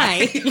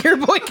why you're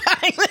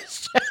boycotting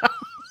this show.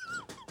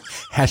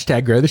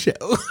 Hashtag grow the show.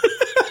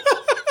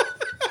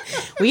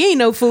 We ain't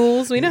no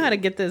fools. We know how to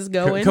get this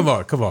going. Come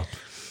on.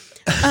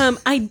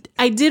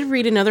 I did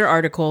read another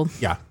article.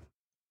 Yeah.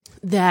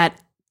 That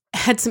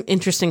had some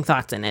interesting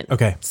thoughts in it.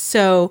 Okay.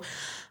 So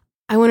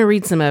I want to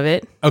read some of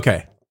it.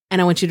 Okay. And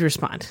I want you to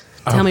respond.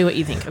 Tell me what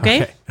you think.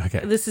 Okay.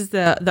 Okay. This is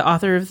the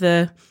author of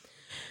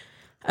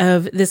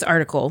this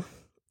article.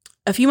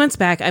 A few months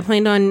back, I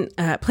planned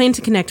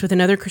to connect with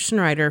another Christian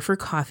writer for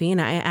coffee, and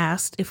I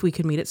asked if we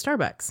could meet at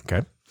Starbucks.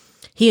 Okay.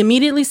 He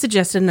immediately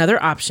suggested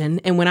another option,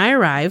 and when I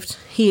arrived,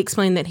 he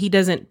explained that he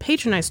doesn't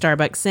patronize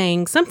Starbucks,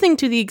 saying something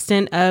to the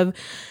extent of,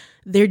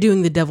 they're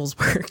doing the devil's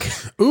work.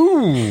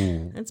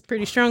 Ooh. That's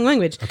pretty strong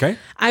language. Okay.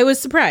 I was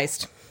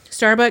surprised.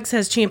 Starbucks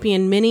has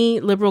championed many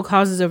liberal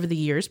causes over the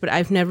years, but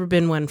I've never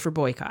been one for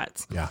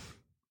boycotts. Yeah.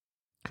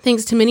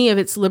 Thanks to many of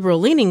its liberal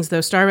leanings, though,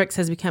 Starbucks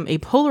has become a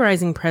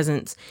polarizing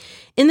presence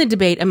in the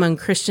debate among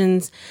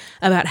Christians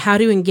about how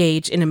to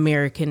engage in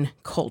American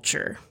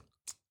culture.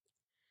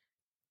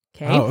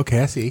 Okay. Oh, okay.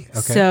 I see. Okay.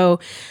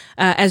 So,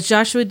 as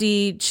Joshua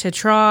D.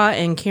 Chetraw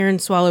and Karen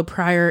Swallow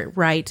Pryor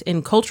write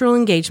in Cultural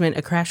Engagement,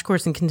 A Crash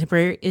Course in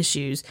Contemporary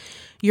Issues,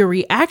 your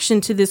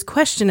reaction to this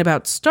question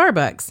about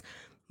Starbucks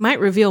might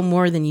reveal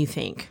more than you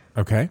think.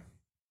 Okay.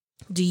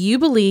 Do you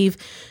believe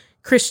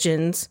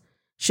Christians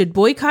should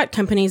boycott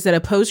companies that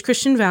oppose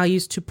Christian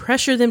values to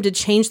pressure them to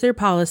change their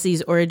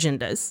policies or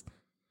agendas?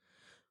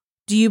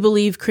 Do you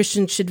believe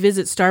Christians should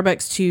visit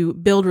Starbucks to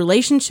build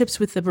relationships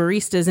with the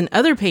baristas and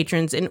other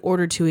patrons in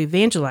order to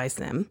evangelize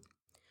them?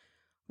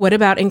 What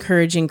about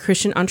encouraging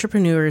Christian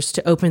entrepreneurs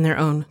to open their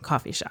own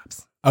coffee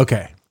shops?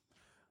 Okay.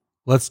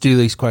 Let's do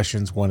these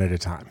questions one at a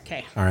time.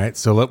 Okay. All right.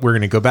 So we're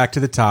going to go back to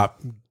the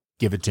top.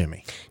 Give it to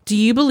me. Do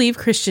you believe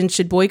Christians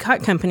should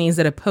boycott companies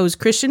that oppose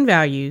Christian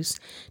values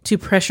to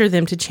pressure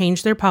them to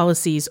change their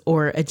policies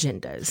or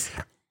agendas?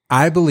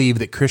 I believe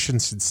that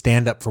Christians should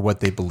stand up for what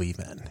they believe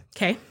in.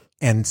 Okay.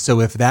 And so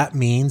if that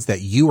means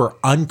that you are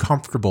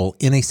uncomfortable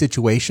in a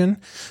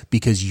situation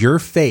because your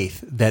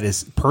faith that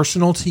is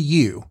personal to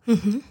you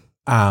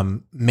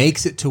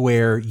makes it to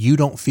where you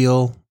don't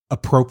feel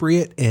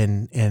appropriate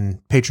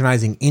in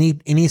patronizing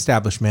any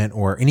establishment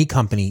or any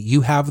company,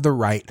 you have the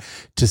right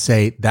to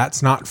say,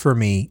 that's not for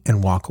me,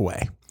 and walk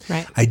away.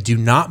 Right. I do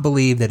not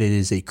believe that it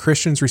is a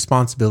Christian's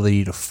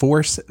responsibility to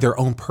force their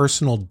own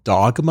personal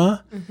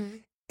dogma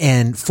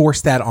and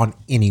force that on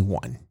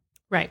anyone.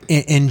 Right.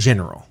 In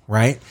general,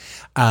 right?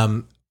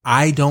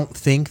 I don't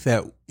think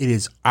that it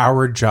is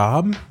our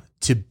job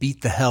to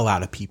beat the hell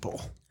out of people.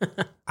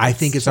 I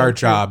think it's our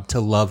job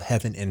to love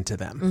heaven into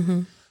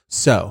them.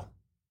 So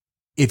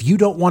if you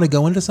don't want to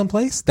go into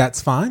someplace,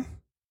 that's fine.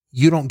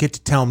 You don't get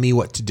to tell me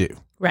what to do.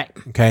 Right.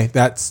 Okay.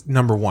 That's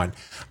number one.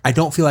 I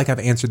don't feel like I've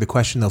answered the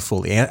question though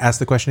fully. Ask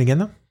the question again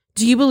though.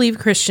 Do you believe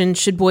Christians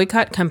should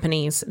boycott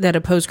companies that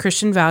oppose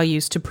Christian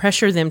values to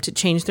pressure them to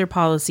change their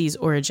policies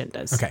or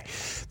agendas? Okay.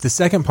 The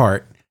second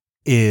part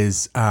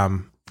is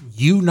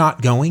you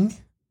not going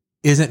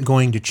isn't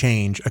going to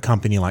change a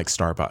company like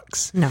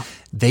Starbucks. No.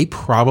 They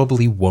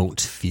probably won't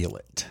feel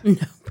it. No,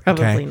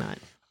 probably Okay.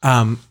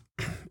 not.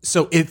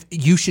 So if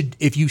you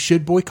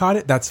should boycott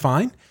it, that's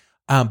fine.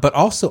 But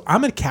also,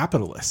 I'm a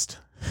capitalist.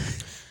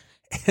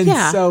 And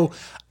Yeah. so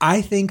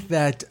I think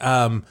that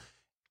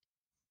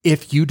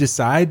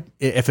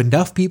if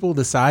enough people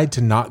decide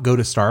to not go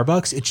to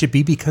Starbucks, it should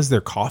be because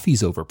their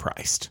coffee's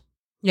overpriced.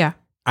 Yeah.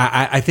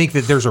 I think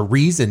that there's a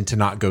reason to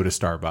not go to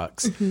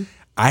Starbucks.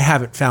 I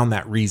haven't found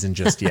that reason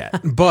just yet,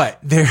 but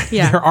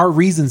there are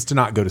reasons to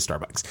not go to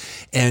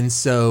Starbucks. And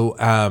so,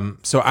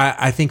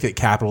 I think that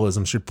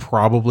capitalism should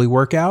probably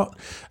work out.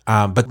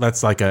 But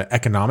that's like an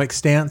economic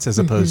stance as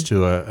opposed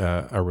to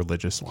a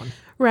religious one.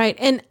 Right.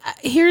 And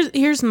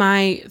here's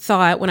my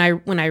thought when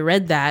I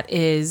read that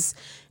is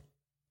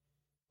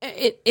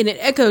it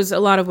echoes a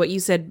lot of what you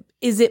said.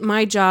 Is it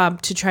my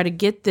job to try to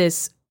get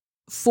this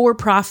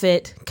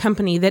for-profit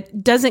company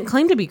that doesn't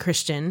claim to be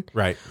Christian?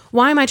 Right.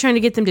 Why am I trying to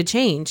get them to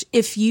change?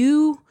 If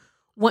you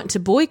want to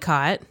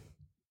boycott,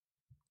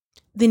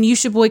 then you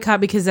should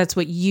boycott because that's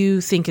what you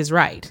think is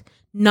right,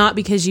 not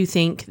because you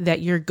think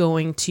that you're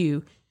going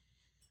to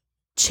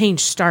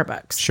change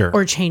Starbucks Sure.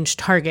 or change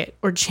Target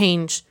or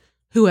change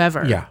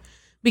whoever. Yeah.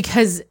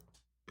 Because,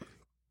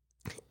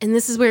 and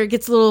this is where it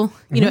gets a little,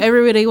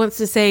 everybody wants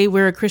to say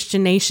we're a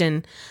Christian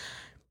nation.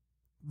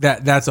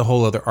 That's a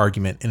whole other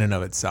argument in and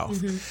of itself.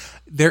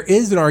 There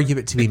is an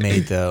argument to be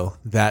made, though,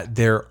 that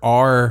there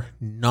are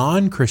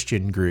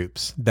non-Christian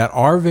groups that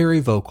are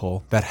very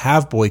vocal, that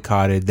have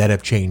boycotted, that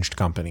have changed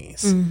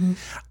companies.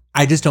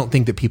 I just don't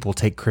think that people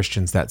take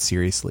Christians that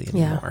seriously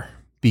anymore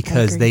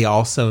because they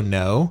also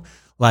know,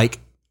 like,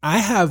 I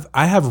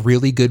have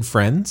really good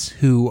friends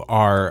who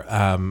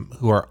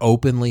are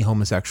openly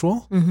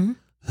homosexual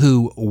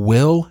who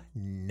will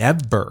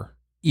never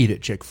eat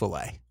at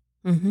Chick-fil-A.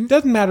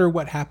 Doesn't matter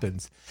what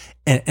happens,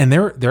 and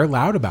they're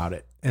loud about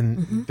it,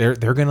 and they're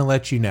going to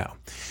let you know.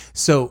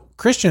 So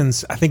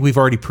Christians, I think we've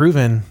already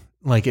proven,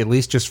 like at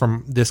least just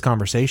from this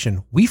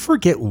conversation, we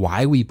forget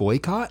why we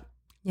boycott,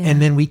 and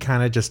then we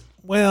kind of just,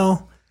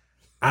 well,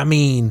 I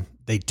mean,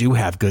 they do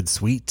have good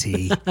sweet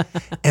tea,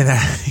 and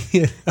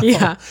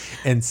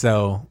and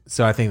so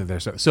I think that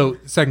there's so.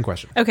 Second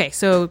question. Okay,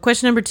 so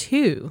question number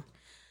 2.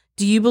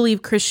 Do you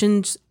believe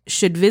Christians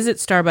should visit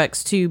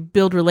Starbucks to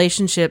build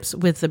relationships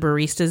with the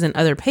baristas and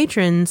other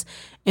patrons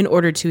in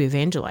order to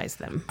evangelize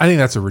them? I think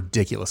that's a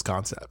ridiculous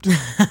concept.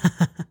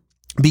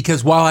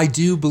 Because while I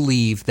do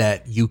believe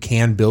that you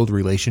can build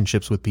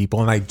relationships with people,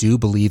 and I do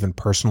believe in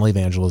personal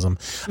evangelism,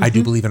 I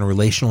do believe in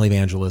relational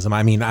evangelism.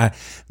 I mean,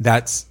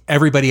 that's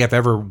everybody I've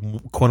ever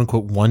quote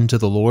unquote won to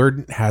the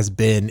Lord has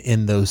been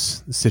in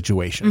those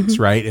situations,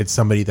 right? It's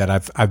somebody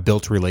that I've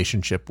built a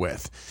relationship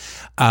with.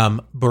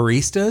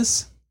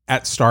 Baristas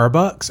at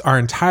Starbucks are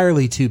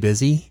entirely too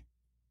busy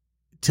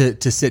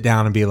to sit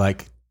down and be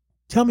like,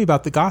 tell me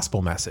about the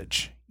gospel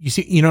message.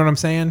 You know what I'm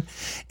saying?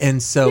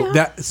 And so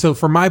so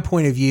from my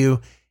point of view,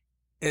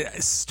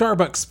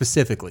 Starbucks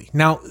specifically,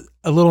 now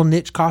a little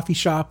niche coffee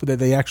shop that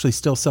they actually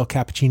still sell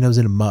cappuccinos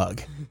in a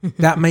mug,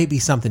 that might be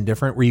something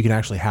different where you can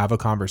actually have a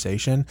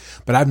conversation.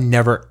 But I've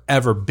never,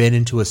 ever been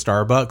into a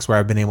Starbucks where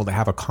I've been able to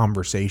have a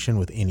conversation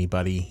with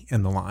anybody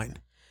in the line.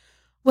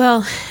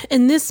 Well,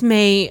 and this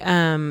may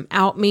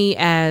out me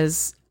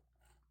as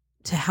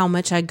to how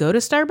much I go to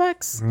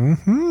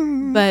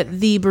Starbucks. But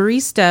the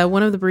barista,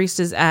 one of the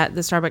baristas at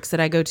the Starbucks that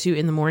I go to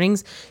in the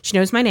mornings, she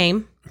knows my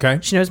name. Okay.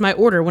 She knows my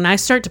order. When I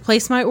start to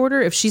place my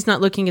order, if she's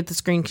not looking at the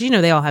screen, because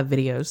they all have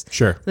videos.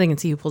 Sure. So they can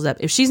see who pulls up.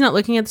 If she's not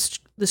looking at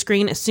the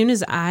screen, as soon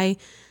as I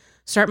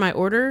start my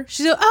order,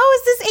 she's like, oh,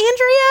 is this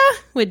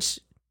Andrea? Which,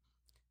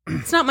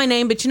 it's not my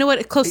name, but you know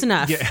what? Close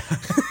enough. Yeah.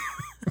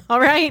 All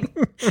right?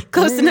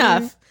 Close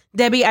enough.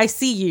 Debbie, I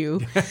see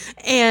you.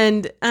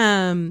 And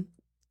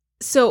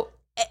so,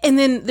 and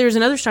then there's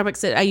another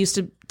Starbucks that I used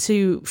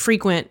to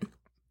frequent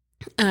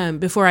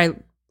before I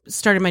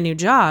started my new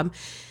job,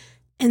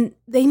 and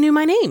they knew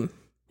my name.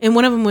 And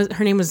one of them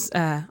her name was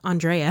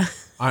Andrea.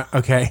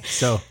 Okay,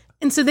 so.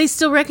 And so they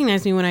still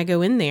recognize me when I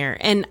go in there.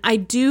 And I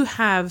do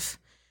have,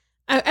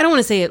 I don't want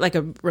to say it like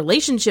a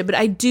relationship, but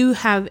I do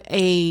have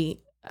a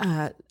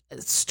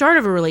start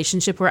of a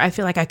relationship where I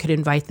feel like I could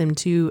invite them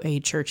to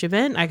a church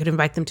event. I could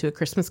invite them to a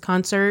Christmas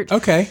concert.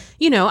 Okay.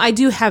 I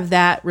do have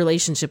that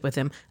relationship with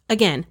them.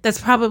 Again,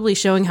 that's probably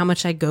showing how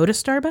much I go to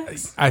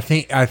Starbucks. I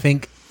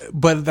think,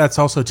 but that's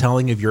also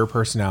telling of your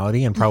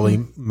personality, and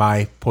probably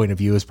my point of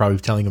view is probably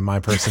telling of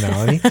my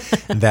personality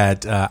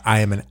that I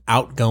am an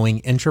outgoing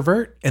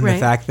introvert. And the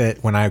fact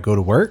that when I go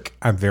to work,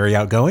 I'm very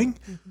outgoing.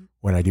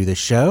 When I do this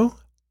show,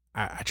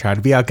 I try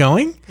to be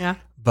outgoing. Yeah.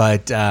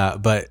 But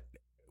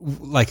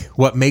like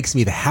what makes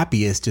me the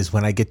happiest is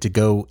when I get to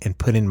go and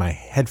put in my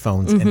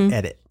headphones and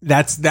edit.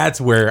 That's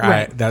where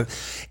Right.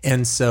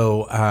 and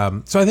so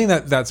I think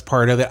that's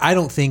part of it. I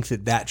don't think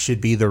that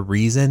should be the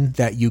reason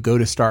that you go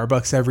to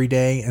Starbucks every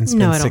day and spend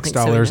No, I don't think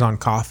so $6 either. on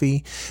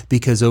coffee,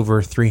 because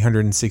over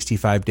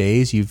 365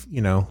 days you've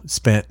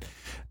spent,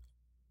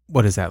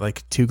 what is that,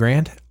 like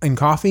 $2,000 in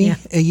coffee Yeah.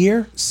 a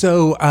year?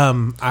 So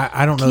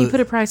I don't know. Can you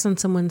put a price on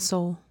someone's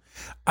soul?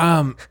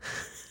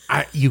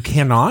 You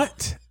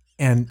cannot.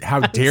 And how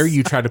dare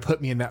you try to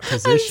put me in that I'm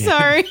position?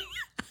 sorry.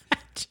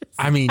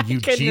 I mean, you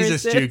couldn't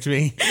Jesus resist. juked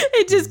me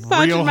It just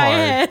popped Real in my hard.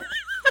 head.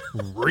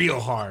 real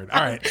hard. All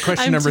right,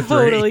 question I'm number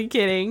totally 3.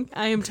 kidding.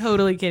 I am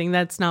totally kidding.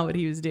 That's not what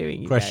he was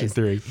doing. You Question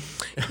guys.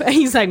 3.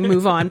 He's like,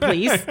 move on,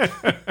 please.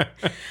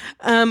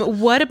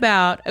 What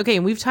about, okay,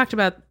 we've talked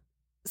about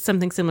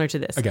something similar to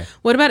this. Okay.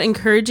 What about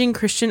encouraging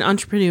Christian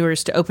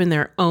entrepreneurs to open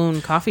their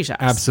own coffee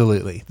shops?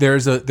 Absolutely.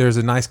 There's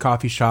a nice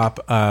coffee shop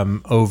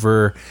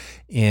over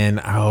in,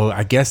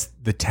 I guess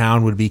the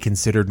town would be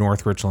considered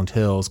North Richland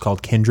Hills,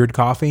 called Kindred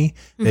Coffee.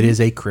 That is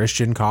a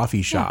Christian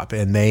coffee shop.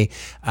 And they,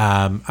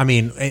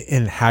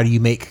 and how do you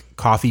make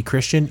coffee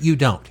Christian? You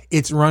don't.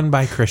 It's run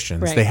by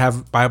Christians. Right. They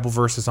have Bible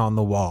verses on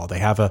the wall. They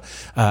have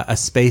a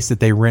space that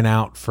they rent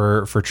out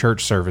for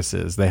church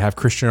services. They have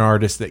Christian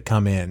artists that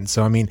come in.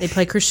 So, I mean, They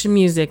play Christian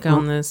music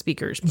on the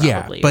speakers, probably.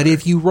 yeah, but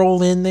if you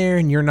roll in there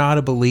and you're not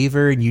a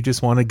believer and you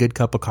just want a good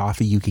cup of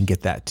coffee, you can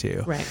get that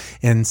too. Right.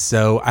 And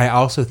so I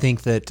also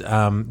think that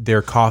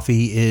their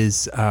coffee is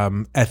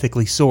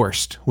ethically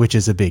sourced, which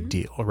is a big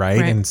deal, right?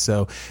 Right. And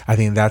so I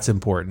think that's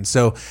important.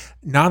 So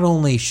not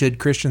only should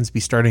Christians be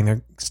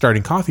starting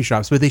coffee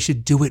shops, but they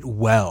should do it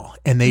well,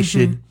 and they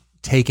should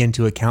take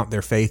into account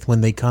their faith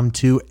when they come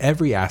to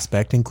every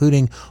aspect,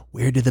 including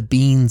where do the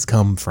beans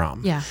come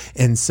from? Yeah.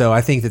 And so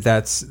I think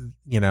that's,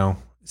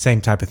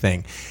 same type of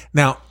thing.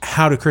 Now,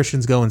 how do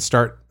Christians go and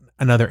start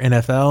another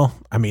NFL?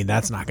 I mean,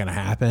 that's not going to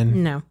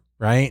happen, no.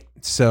 right?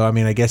 So, I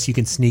mean, I guess you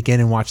can sneak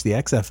in and watch the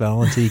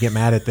XFL until you get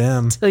mad at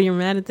them. So you're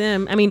mad at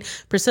them. I mean,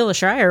 Priscilla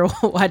Schreier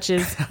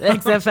watches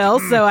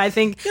XFL, so I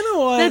think You know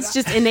what? that's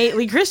just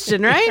innately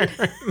Christian, right?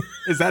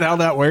 Is that how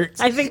that works?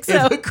 I think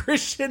so. If a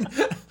Christian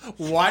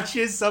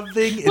watches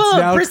something, it's Well,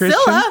 now Priscilla,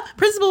 Christian?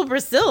 Principal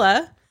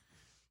Priscilla.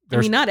 I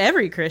There's- mean, not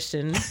every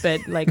Christian,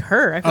 but like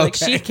her. I feel like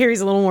Okay. she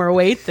carries a little more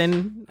weight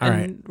than All a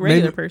right.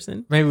 regular Maybe-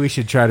 person. Maybe we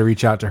should try to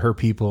reach out to her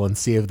people and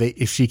see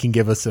if she can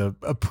give us a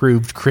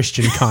approved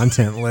Christian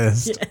content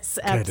list. Yes, Goodness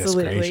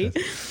absolutely.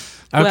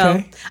 gracious. Well,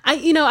 Okay.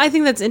 I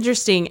think that's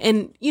interesting.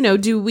 And,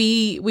 do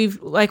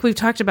we've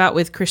talked about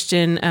with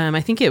Christian,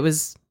 I think it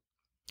was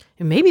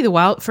maybe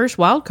the first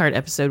wild card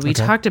episode we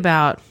Okay. talked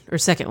about, or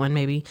second one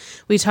maybe,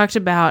 we talked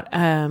about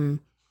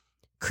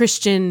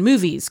Christian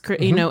movies,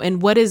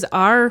 and what is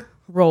our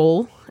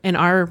role and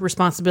our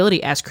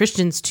responsibility as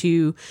Christians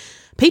to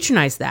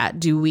patronize that?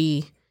 Do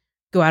we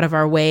go out of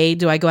our way?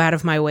 Do I go out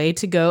of my way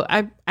to go?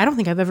 I don't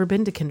think I've ever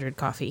been to Kindred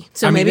Coffee,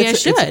 so mean, maybe I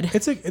it's should.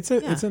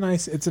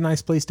 It's a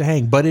nice place to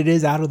hang, but it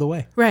is out of the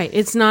way. Right.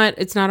 It's not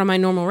on my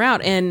normal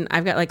route. And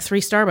I've got like 3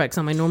 Starbucks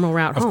on my normal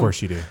route home. Of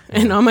course you do.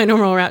 And on my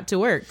normal route to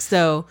work.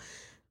 So,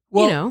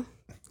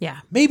 yeah.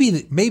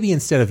 Maybe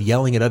instead of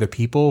yelling at other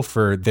people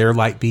for their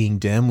light being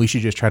dim, we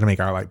should just try to make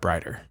our light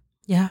brighter.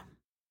 Yeah.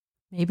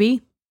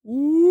 Maybe.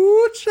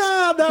 Ooh,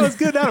 child, that was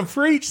good. That'll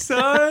preach,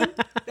 son.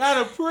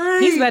 That'll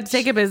preach. He's about to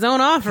take up his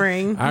own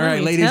offering. All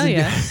right, ladies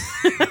and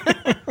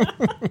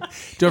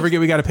don't forget,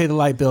 we got to pay the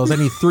light bills. I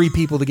need 3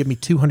 people to give me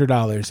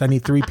 $200. I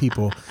need 3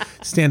 people.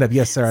 Stand up.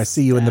 Yes, sir. I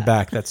see you in the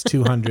back. That's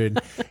 $200.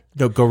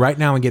 Go right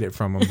now and get it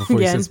from him before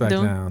he sits back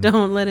down.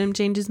 Don't let him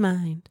change his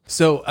mind.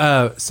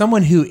 So,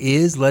 someone who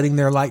is letting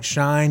their light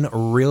shine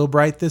real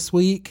bright this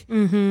week.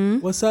 Mm-hmm.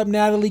 What's up,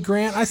 Natalie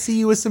Grant? I see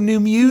you with some new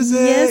music.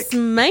 Yes,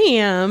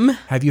 ma'am.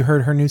 Have you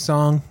heard her new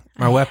song,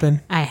 My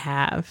Weapon? I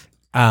have.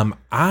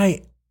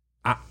 I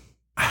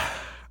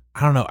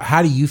don't know.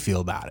 How do you feel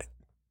about it?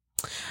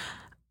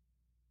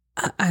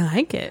 I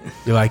like it.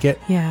 You like it?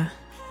 Yeah.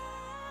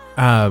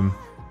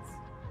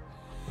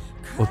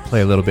 We'll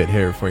play a little bit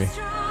here for you.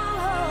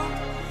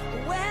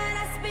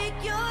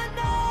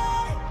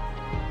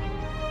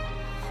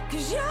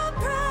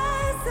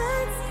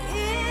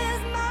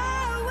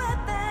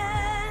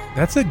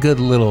 That's a good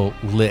little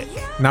lick.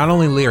 Not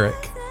only lyric,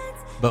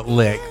 but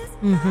lick.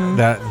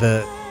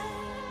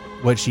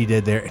 What she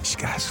did there. And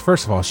gosh,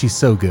 first of all, she's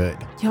so good.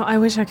 Yo, I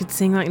wish I could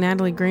sing like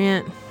Natalie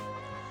Grant.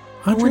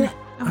 Andrea,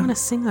 I want to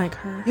sing like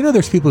her. you know,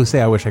 there's people who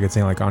say I wish I could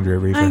sing like Andrea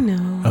Reaver. I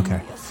know.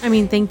 Okay. I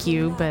mean, thank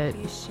you, but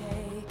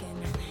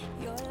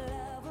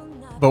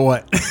But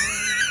what?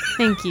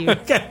 thank you.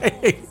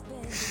 Okay.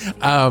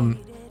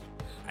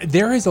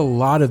 There is a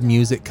lot of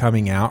music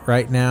coming out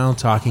right now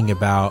talking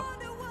about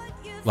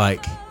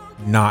like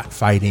not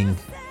fighting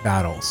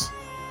battles.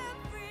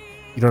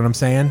 You know what I'm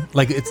saying?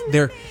 Like it's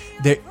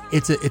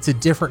a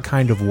different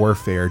kind of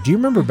warfare. Do you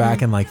remember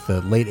back in like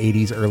the late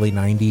 80s, early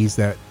 90s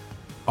that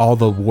all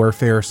the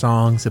warfare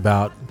songs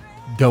about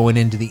going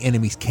into the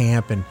enemy's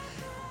camp and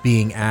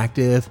being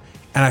active?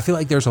 And I feel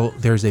like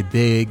there's a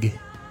big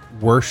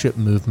worship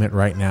movement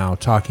right now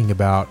talking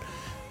about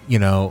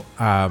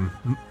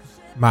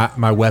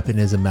my weapon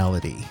is a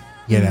melody,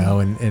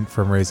 and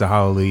from Raise a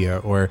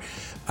Hallelujah, or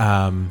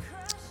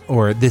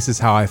this is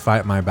how I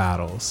fight my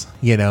battles,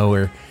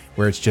 where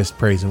it's just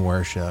praise and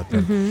worship,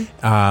 and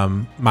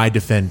my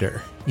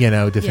defender,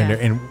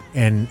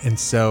 and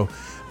so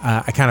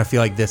I kind of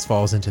feel like this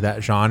falls into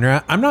that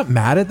genre. I'm not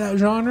mad at that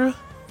genre.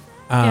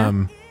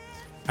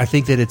 I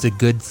think that it's a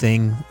good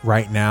thing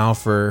right now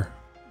for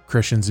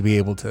Christians to be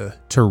able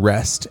to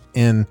rest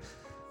in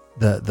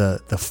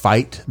the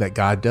fight that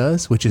God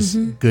does, which is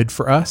good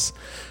for us.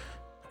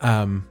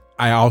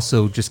 I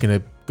also just going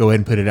to go ahead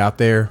and put it out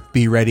there.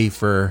 Be ready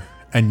for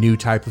a new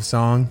type of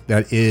song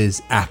that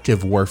is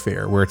active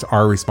warfare, where it's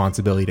our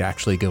responsibility to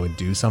actually go and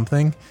do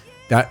something.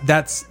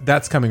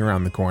 That's coming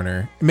around the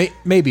corner.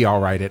 Maybe I'll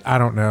write it. I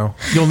don't know.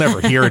 You'll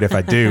never hear it if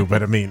I do,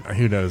 but I mean,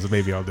 who knows?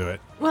 Maybe I'll do it.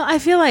 Well, I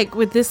feel like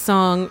with this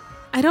song,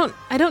 I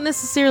don't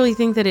necessarily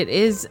think that it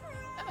is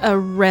a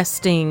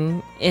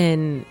resting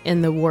in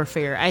the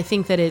warfare. I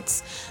think that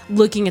it's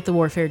looking at the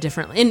warfare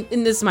differently.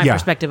 And this is my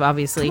perspective,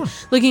 obviously.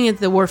 Looking at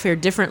the warfare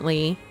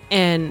differently,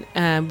 and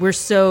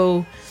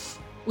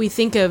we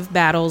think of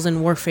battles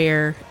and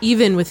warfare,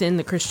 even within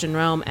the Christian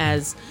realm,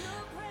 as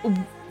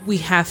we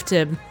have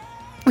to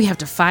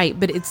fight,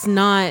 but it's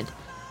not.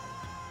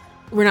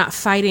 We're not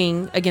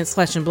fighting against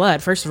flesh and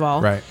blood, first of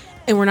all, right?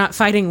 And we're not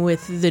fighting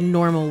with the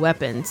normal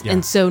weapons. Yeah.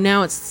 And so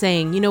now it's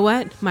saying, you know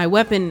what? My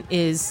weapon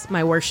is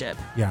my worship.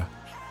 Yeah.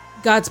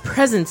 God's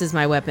presence is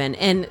my weapon.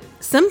 And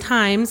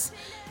sometimes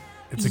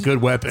it's a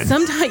good weapon.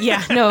 Sometimes,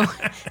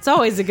 it's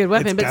always a good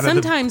weapon. But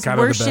sometimes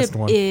worship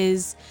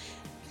is,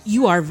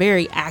 you are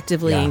very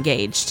actively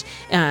engaged.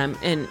 And,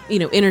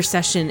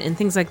 intercession and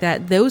things like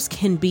that. Those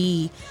can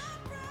be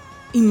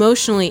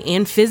emotionally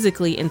and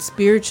physically and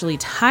spiritually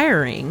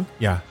tiring.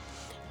 Yeah.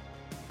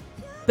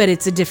 But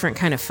it's a different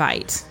kind of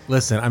fight.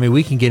 Listen, I mean,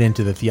 we can get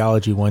into the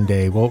theology one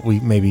day. Well,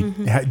 we maybe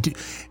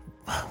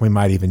we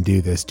might even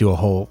do this, do a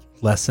whole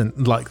lesson,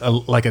 like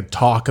a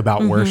talk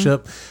about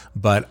worship.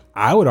 But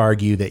I would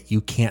argue that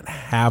you can't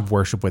have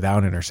worship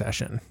without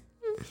intercession.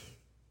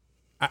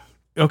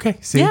 Okay.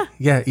 See?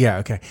 Yeah.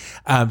 Okay.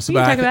 So we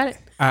can talk about it.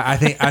 I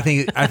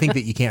think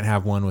that you can't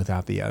have one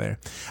without the other.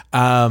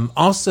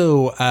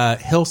 Also,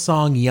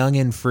 Hillsong Young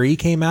and Free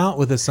came out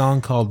with a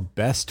song called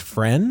Best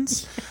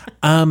Friends.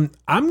 I'm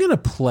going to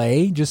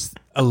play just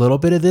a little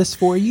bit of this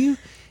for you.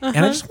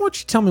 And I just want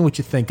you to tell me what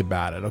you think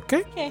about it.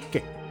 Okay.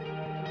 Okay.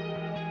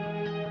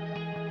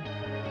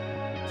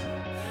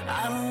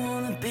 I don't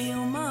want to be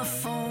on my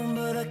phone,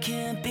 but I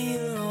can't be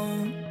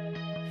alone.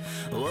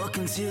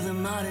 Welcome to the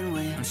modern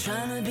way. I'm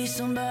trying to be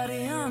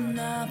somebody I'm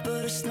not,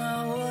 but it's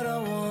not what I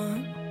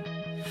want.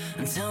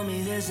 And tell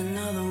me there's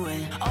another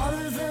way. All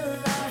of the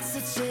lights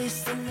that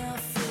chased and now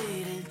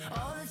faded.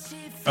 All the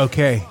cheap.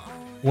 Okay.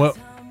 Well,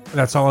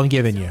 that's all I'm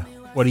giving you.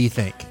 What do you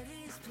think?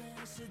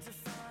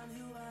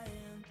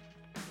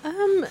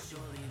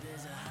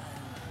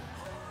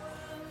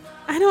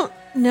 I don't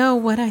know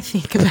what I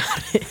think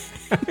about it.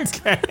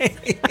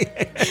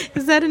 Okay.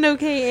 Is that an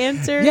okay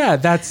answer? Yeah,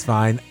 that's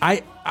fine.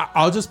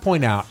 I'll just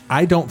point out,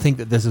 I don't think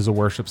that this is a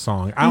worship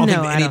song. I don't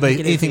think that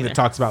anything that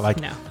talks about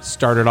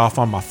started off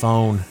on my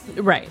phone.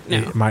 Right. No.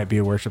 It might be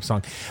a worship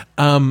song.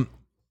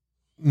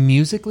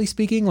 Musically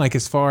speaking, like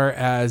as far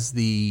as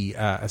the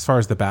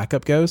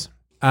backup goes,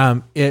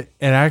 it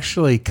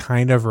actually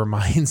kind of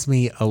reminds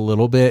me a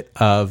little bit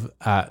of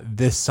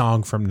this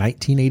song from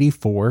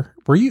 1984.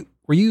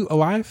 Were you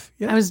alive?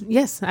 Yeah. I was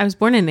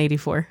born in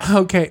 1984.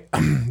 Okay.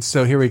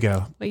 So here we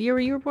go. What year were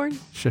you born?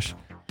 Shush.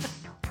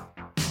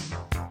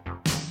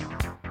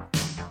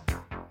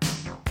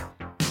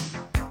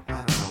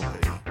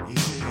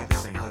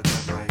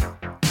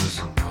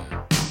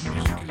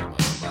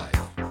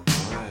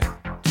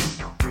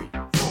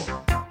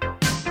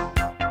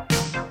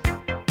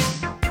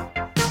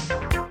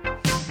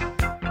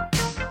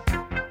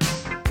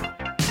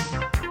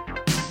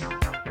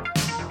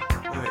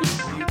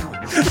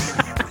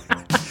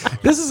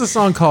 This is a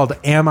song called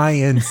Am I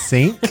in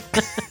Sync?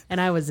 And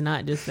I was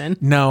not just then.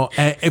 No,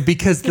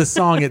 because the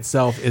song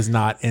itself is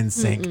not in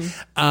sync.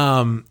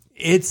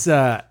 It's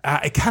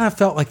it kind of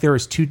felt like there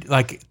was two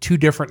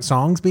different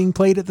songs being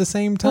played at the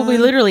same time. Well, we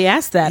literally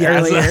asked that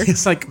earlier.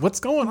 It's like what's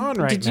going on right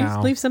now? Did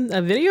you leave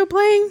a video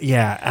playing?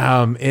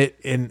 Yeah.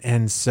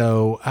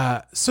 So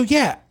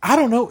yeah, I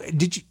don't know.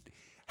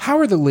 How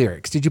are the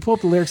lyrics? Did you pull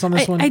up the lyrics on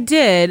this one? I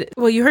did.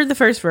 Well, you heard the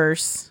first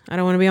verse. I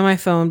don't want to be on my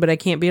phone, but I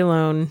can't be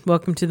alone.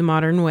 Welcome to the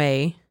modern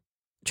way.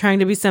 Trying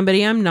to be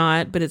somebody I'm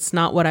not, but it's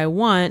not what I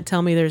want.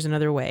 Tell me there's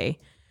another way.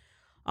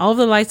 All of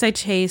the lights I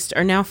chased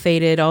are now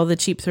faded. All the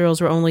cheap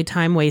thrills were only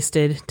time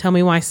wasted. Tell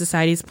me why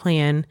society's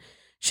plan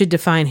should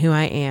define who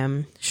I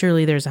am.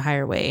 Surely there's a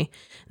higher way.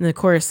 And the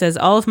chorus says,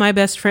 all of my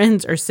best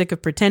friends are sick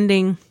of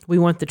pretending. We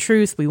want the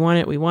truth. We want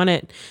it. We want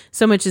it.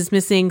 So much is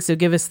missing. So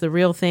give us the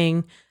real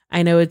thing.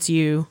 I know it's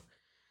you.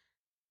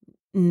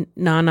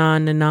 Na na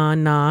na na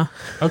na.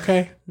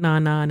 Okay. Na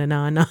na na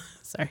na na.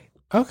 Sorry.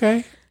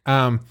 Okay.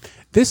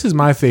 This is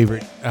my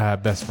favorite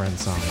Best Friend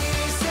song.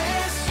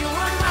 You are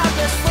my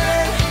best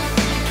friend,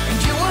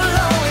 and you will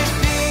always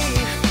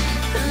be.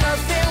 And I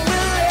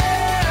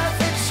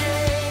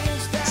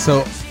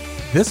So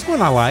this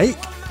one I like,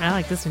 I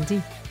like this one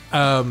too.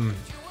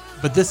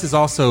 but this is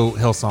also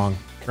Hillsong,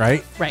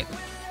 right? Right.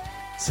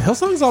 So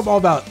Hillsong's all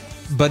about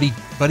Buddy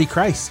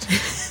Christ.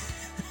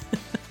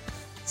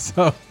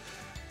 So,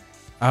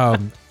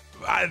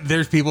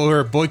 there's people who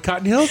are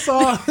boycotting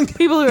Hillsong.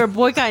 People who are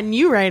boycotting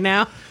you right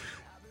now.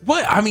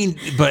 What? I mean,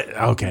 but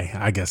okay,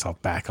 I guess I'll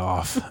back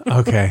off.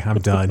 Okay, I'm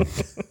done.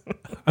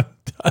 I'm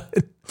done.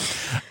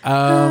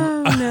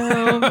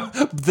 No.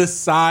 The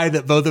sigh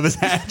that both of us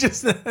had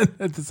just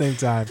at the same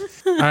time.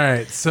 All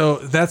right, so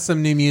that's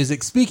some new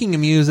music. Speaking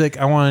of music,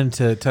 I wanted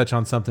to touch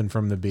on something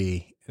from the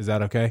Bee. Is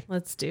that okay?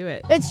 Let's do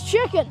it. It's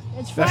chicken.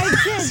 It's fried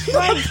chicken. It's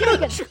fried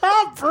chicken.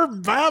 Drop for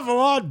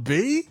Babylon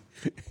Bee.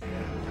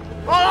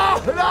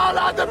 Oh, no,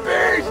 not the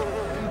bees!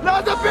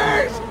 Not the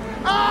bees!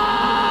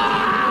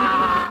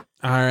 Ah!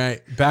 All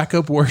right,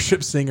 backup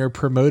worship singer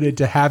promoted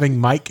to having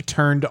mic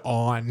turned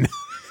on.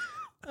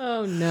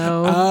 Oh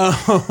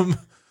no.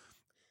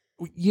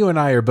 You and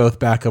I are both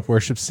backup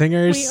worship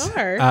singers.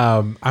 We are.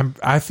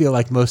 I feel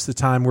like most of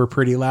the time we're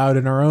pretty loud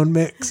in our own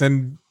mix,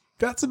 and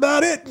that's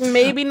about it.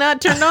 Maybe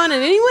not turned on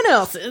in anyone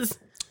else's.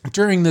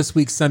 During this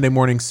week's Sunday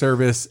morning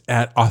service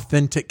at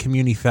Authentic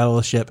Community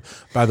Fellowship,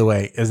 by the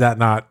way, is that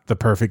not the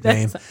perfect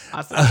name?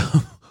 That's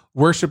awesome.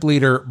 Worship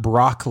leader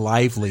Brock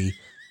Lively,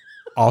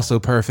 also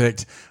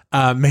perfect,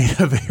 made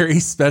a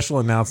very special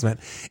announcement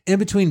in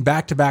between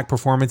back-to-back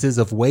performances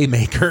of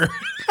Waymaker.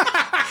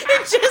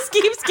 It just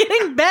keeps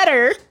getting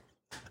better.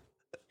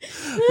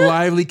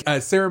 Lively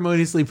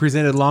ceremoniously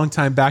presented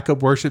longtime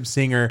backup worship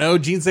singer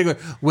Gene Sigler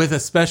with a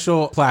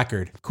special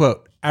placard.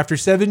 Quote, after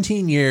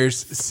 17 years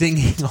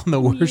singing on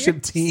the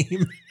worship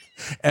team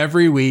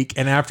every week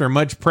and after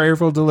much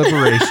prayerful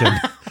deliberation,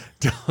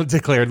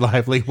 declared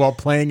Lively while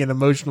playing an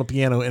emotional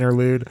piano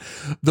interlude,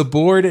 the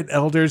board and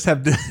elders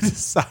have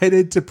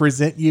decided to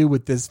present you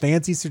with this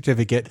fancy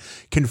certificate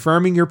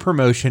confirming your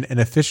promotion and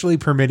officially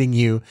permitting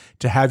you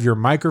to have your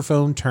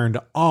microphone turned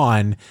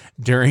on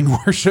during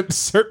worship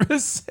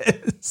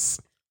services.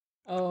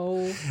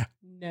 Oh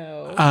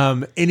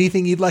no.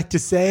 Anything you'd like to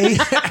say?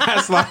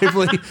 Asked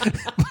Lively,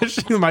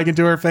 pushing the mic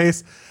into her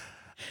face.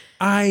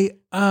 I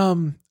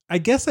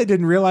guess I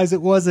didn't realize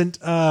it wasn't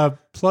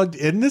plugged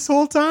in this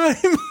whole time.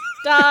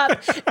 Stop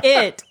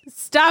it.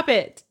 Stop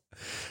it.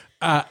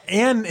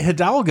 Anne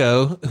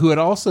Hidalgo, who had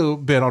also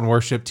been on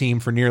worship team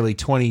for nearly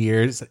 20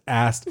 years,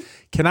 asked,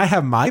 can I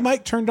have my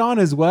mic turned on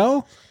as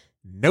well?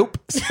 Nope.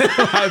 Said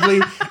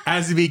Lively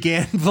as he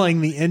began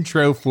playing the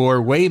intro for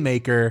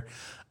Waymaker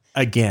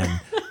again.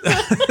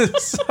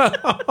 So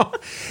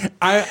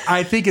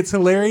I think it's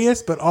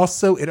hilarious, but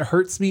also it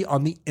hurts me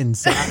on the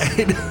inside.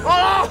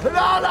 Oh, no,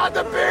 not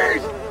the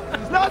bees!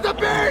 Not the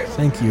bees!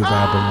 Thank you,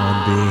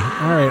 Babylon B.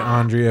 All right,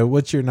 Andrea,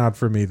 what's your not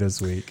for me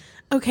this week?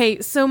 Okay,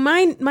 so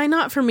my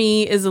not for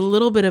me is a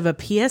little bit of a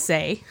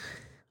PSA.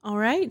 All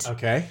right.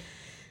 Okay.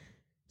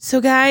 So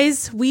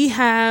guys, we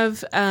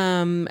have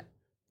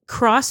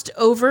crossed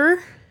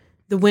over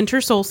the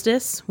winter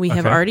solstice. We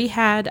have Okay. already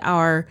had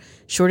our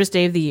shortest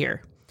day of the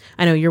year.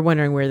 I know you're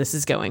wondering where this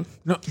is going.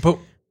 No, but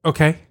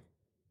okay.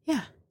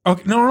 Yeah.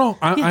 Okay. No.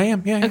 I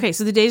am. Yeah. Okay,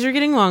 so the days are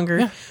getting longer.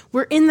 Yeah.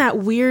 We're in that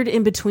weird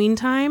in-between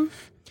time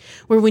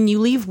where when you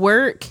leave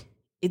work,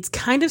 it's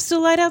kind of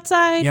still light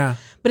outside. Yeah.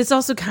 But it's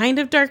also kind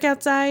of dark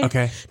outside.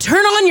 Okay.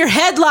 Turn on your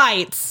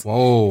headlights.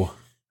 Whoa.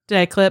 Did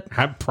I clip?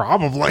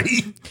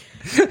 Probably.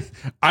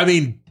 I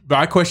mean,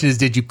 my question is,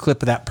 did you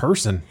clip that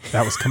person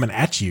that was coming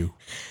at you?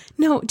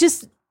 No,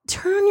 just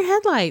turn on your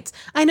headlights.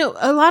 I know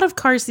a lot of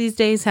cars these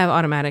days have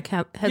automatic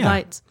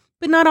headlights,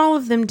 but not all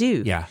of them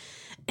do. Yeah.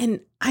 And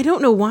I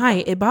don't know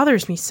why it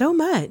bothers me so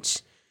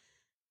much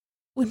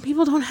when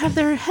people don't have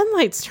their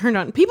headlights turned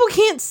on. People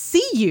can't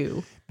see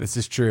you. This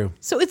is true.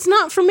 So it's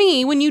not for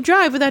me when you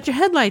drive without your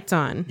headlights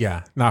on.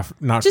 Yeah. Not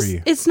Just, for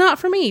you. it's not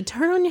for me.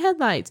 Turn on your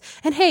headlights.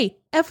 And hey,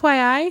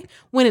 FYI,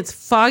 when it's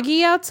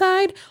foggy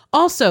outside,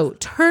 also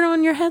turn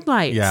on your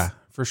headlights. Yeah,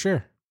 for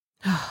sure.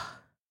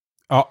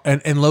 Oh,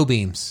 and low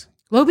beams.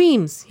 Low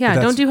beams. Yeah,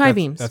 But don't do high that's-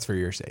 beams. That's for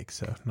your sake,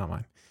 so not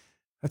mine.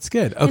 That's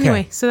good. Okay.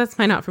 Anyway, so that's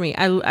my not for me.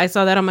 I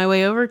saw that on my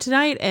way over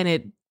tonight, and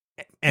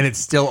And it's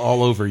still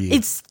all over you.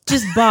 it's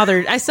just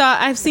bothered.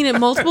 I've seen it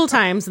multiple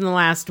times in the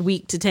last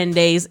week to 10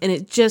 days, and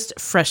it just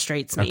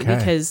frustrates me Okay.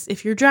 because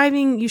if you're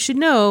driving, you should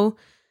know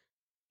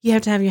you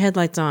have to have your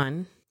headlights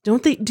on. Do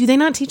they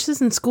not teach this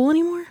in school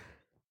anymore?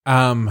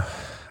 I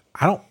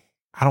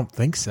don't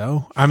think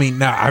so. I mean,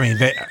 no, I mean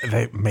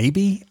they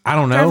maybe. I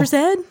don't know. Driver's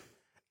ed?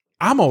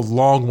 I'm a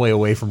long way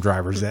away from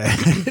driver's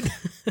ed.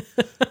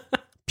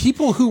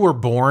 People who were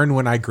born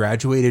when I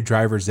graduated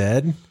driver's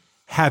ed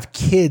have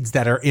kids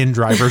that are in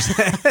driver's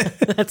ed.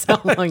 That's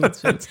how long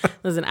it's been.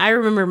 Listen, I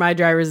remember my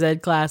driver's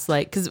ed class,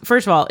 because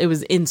first of all, it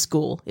was in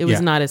school. It was Yeah.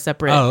 not a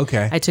separate. Oh,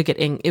 okay. I took it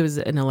it was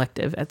an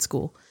elective at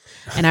school.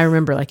 And I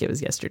remember like it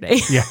was yesterday.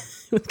 Yeah.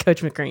 With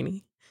Coach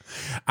McCraney.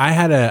 I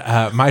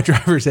had my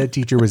driver's ed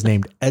teacher was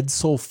named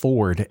Edsel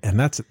Ford, and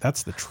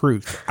that's the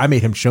truth. I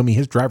made him show me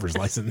his driver's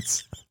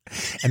license.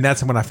 And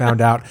that's when I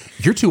found out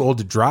you're too old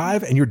to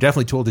drive, and you're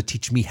definitely too old to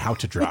teach me how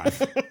to drive.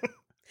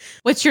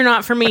 What's your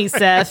not for me,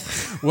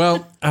 Seth?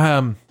 Well,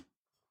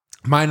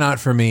 my not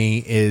for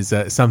me is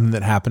something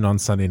that happened on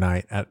Sunday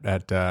night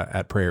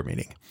at prayer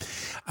meeting.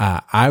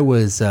 I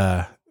was.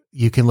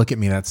 You can look at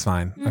me. That's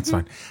fine. That's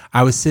fine.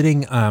 I was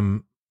sitting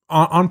on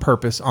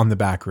purpose on the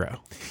back row,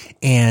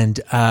 and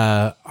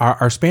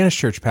our Spanish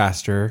church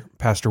pastor,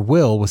 Pastor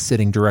Will, was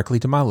sitting directly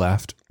to my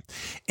left.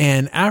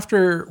 And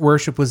after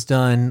worship was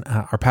done,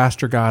 our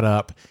pastor got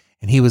up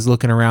and he was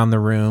looking around the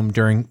room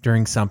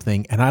during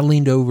something. And I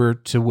leaned over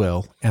to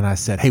Will and I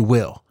said, "Hey,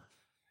 Will,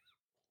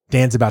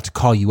 Dan's about to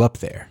call you up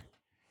there."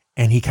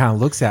 And he kind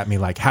of looks at me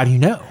like, "How do you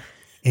know?"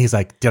 And he's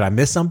like, "Did I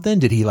miss something?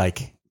 Did he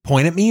like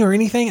point at me or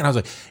anything?" And I was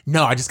like,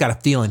 "No, I just got a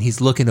feeling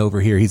he's looking over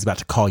here. He's about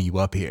to call you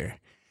up here."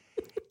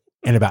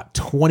 And about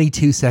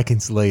 22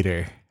 seconds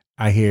later,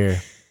 I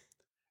hear,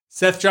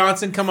 "Seth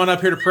Johnson, come on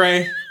up here to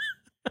pray."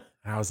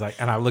 And I was like,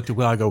 and I looked at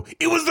Will, I go,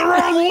 "It was the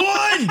wrong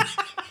one."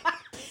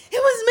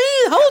 It was me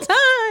the whole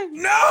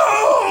time.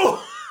 No.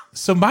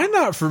 So my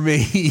not for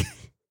me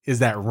is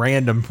that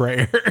random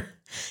prayer.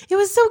 It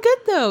was so good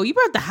though. You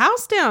brought the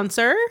house down,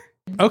 sir.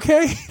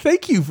 Okay,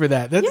 thank you for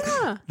that.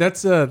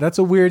 That's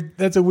a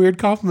weird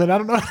compliment. I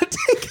don't know how to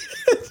take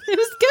it. It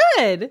was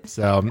good.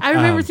 So I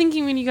remember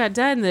thinking when you got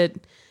done that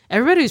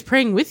everybody was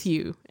praying with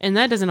you, and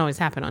that doesn't always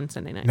happen on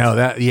Sunday nights. No,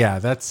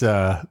 that's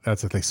a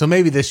thing. So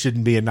maybe this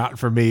shouldn't be a not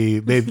for me.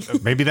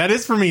 Maybe that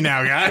is for me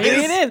now, guys.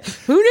 Maybe it is.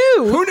 Who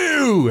knew? Who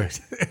knew?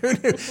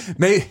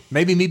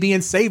 Maybe me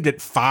being saved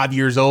at 5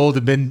 years old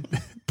and been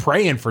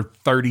praying for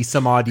 30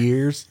 some odd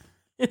years.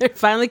 It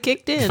finally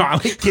kicked in.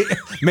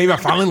 Maybe I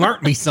finally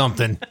learned me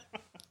something.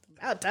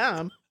 About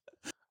time.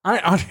 All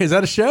right, Andre, is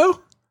that a show?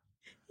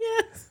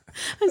 Yes.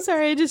 I'm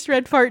sorry, I just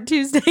read Fart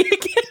Tuesday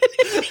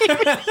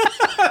again.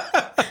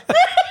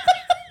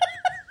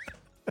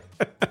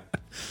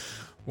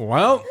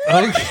 Well,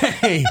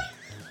 okay.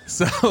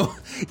 So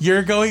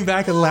you're going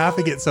back and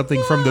laughing at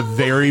something from the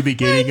very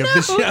beginning of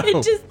the show.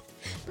 It just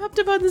popped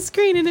up on the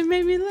screen and it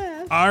made me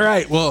laugh. All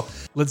right. Well,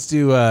 let's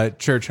do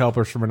church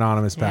helpers from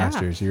anonymous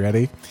pastors. You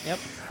ready? Yep.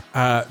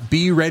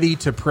 Be ready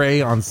to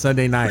pray on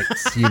Sunday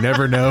nights. You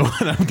never know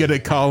when I'm going to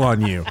call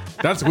on you.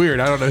 That's weird.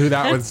 I don't know who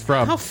that one's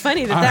from. How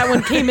funny that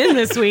one came in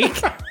this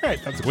week. All right.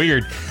 That's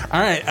weird.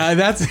 All right.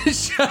 That's the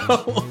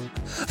show.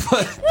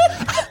 But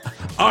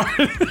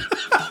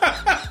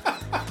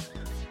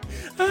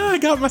I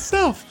got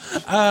myself.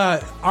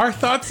 Our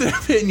thoughts and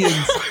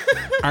opinions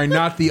are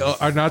not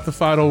the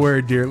final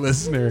word, dear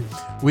listener.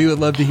 We would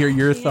love to hear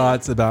your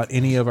thoughts about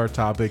any of our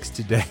topics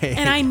today.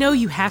 And I know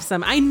you have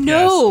some. I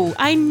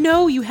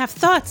know you have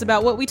thoughts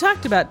about what we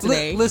talked about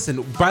today.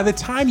 Listen, by the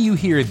time you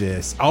hear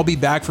this, I'll be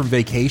back from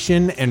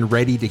vacation and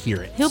ready to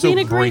hear it. He'll be in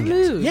a great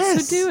mood.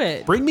 Yes. So do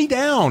it. Bring me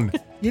down.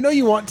 You know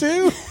you want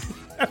to.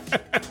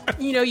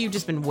 You know you've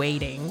just been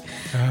waiting.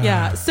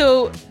 Yeah.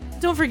 So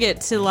don't forget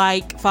to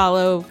like,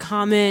 follow,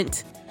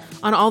 comment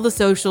on all the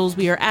socials.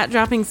 We are at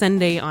Dropping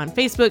Sunday on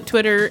Facebook,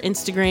 Twitter,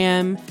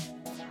 Instagram.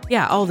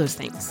 Yeah, all those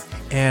things.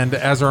 And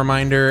as a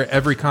reminder,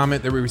 every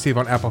comment that we receive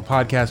on Apple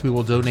Podcasts, we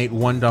will donate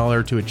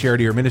 $1 to a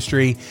charity or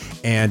ministry.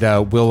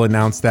 And we'll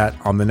announce that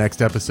on the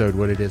next episode,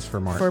 what it is for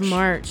March. For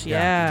March,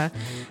 yeah.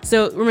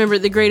 So remember,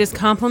 the greatest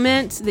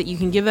compliment that you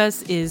can give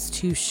us is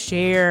to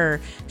share.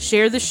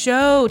 Share the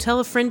show. Tell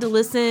a friend to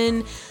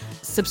listen.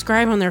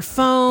 Subscribe on their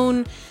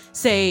phone.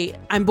 Say,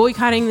 I'm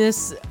boycotting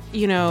this,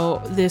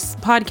 this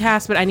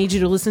podcast, but I need you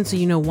to listen so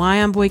you know why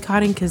I'm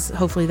boycotting, because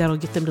hopefully that'll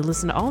get them to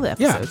listen to all the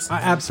episodes. Yeah,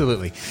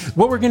 absolutely.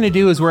 What we're going to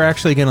do is we're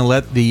actually going to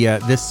let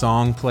this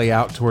song play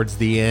out towards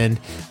the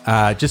end,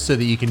 just so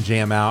that you can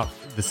jam out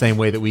the same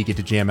way that we get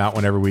to jam out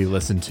whenever we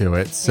listen to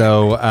it.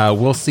 So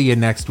we'll see you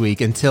next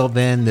week. Until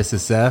then, this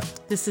is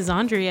Seth. This is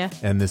Andrea.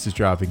 And this is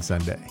Dropping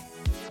Sunday.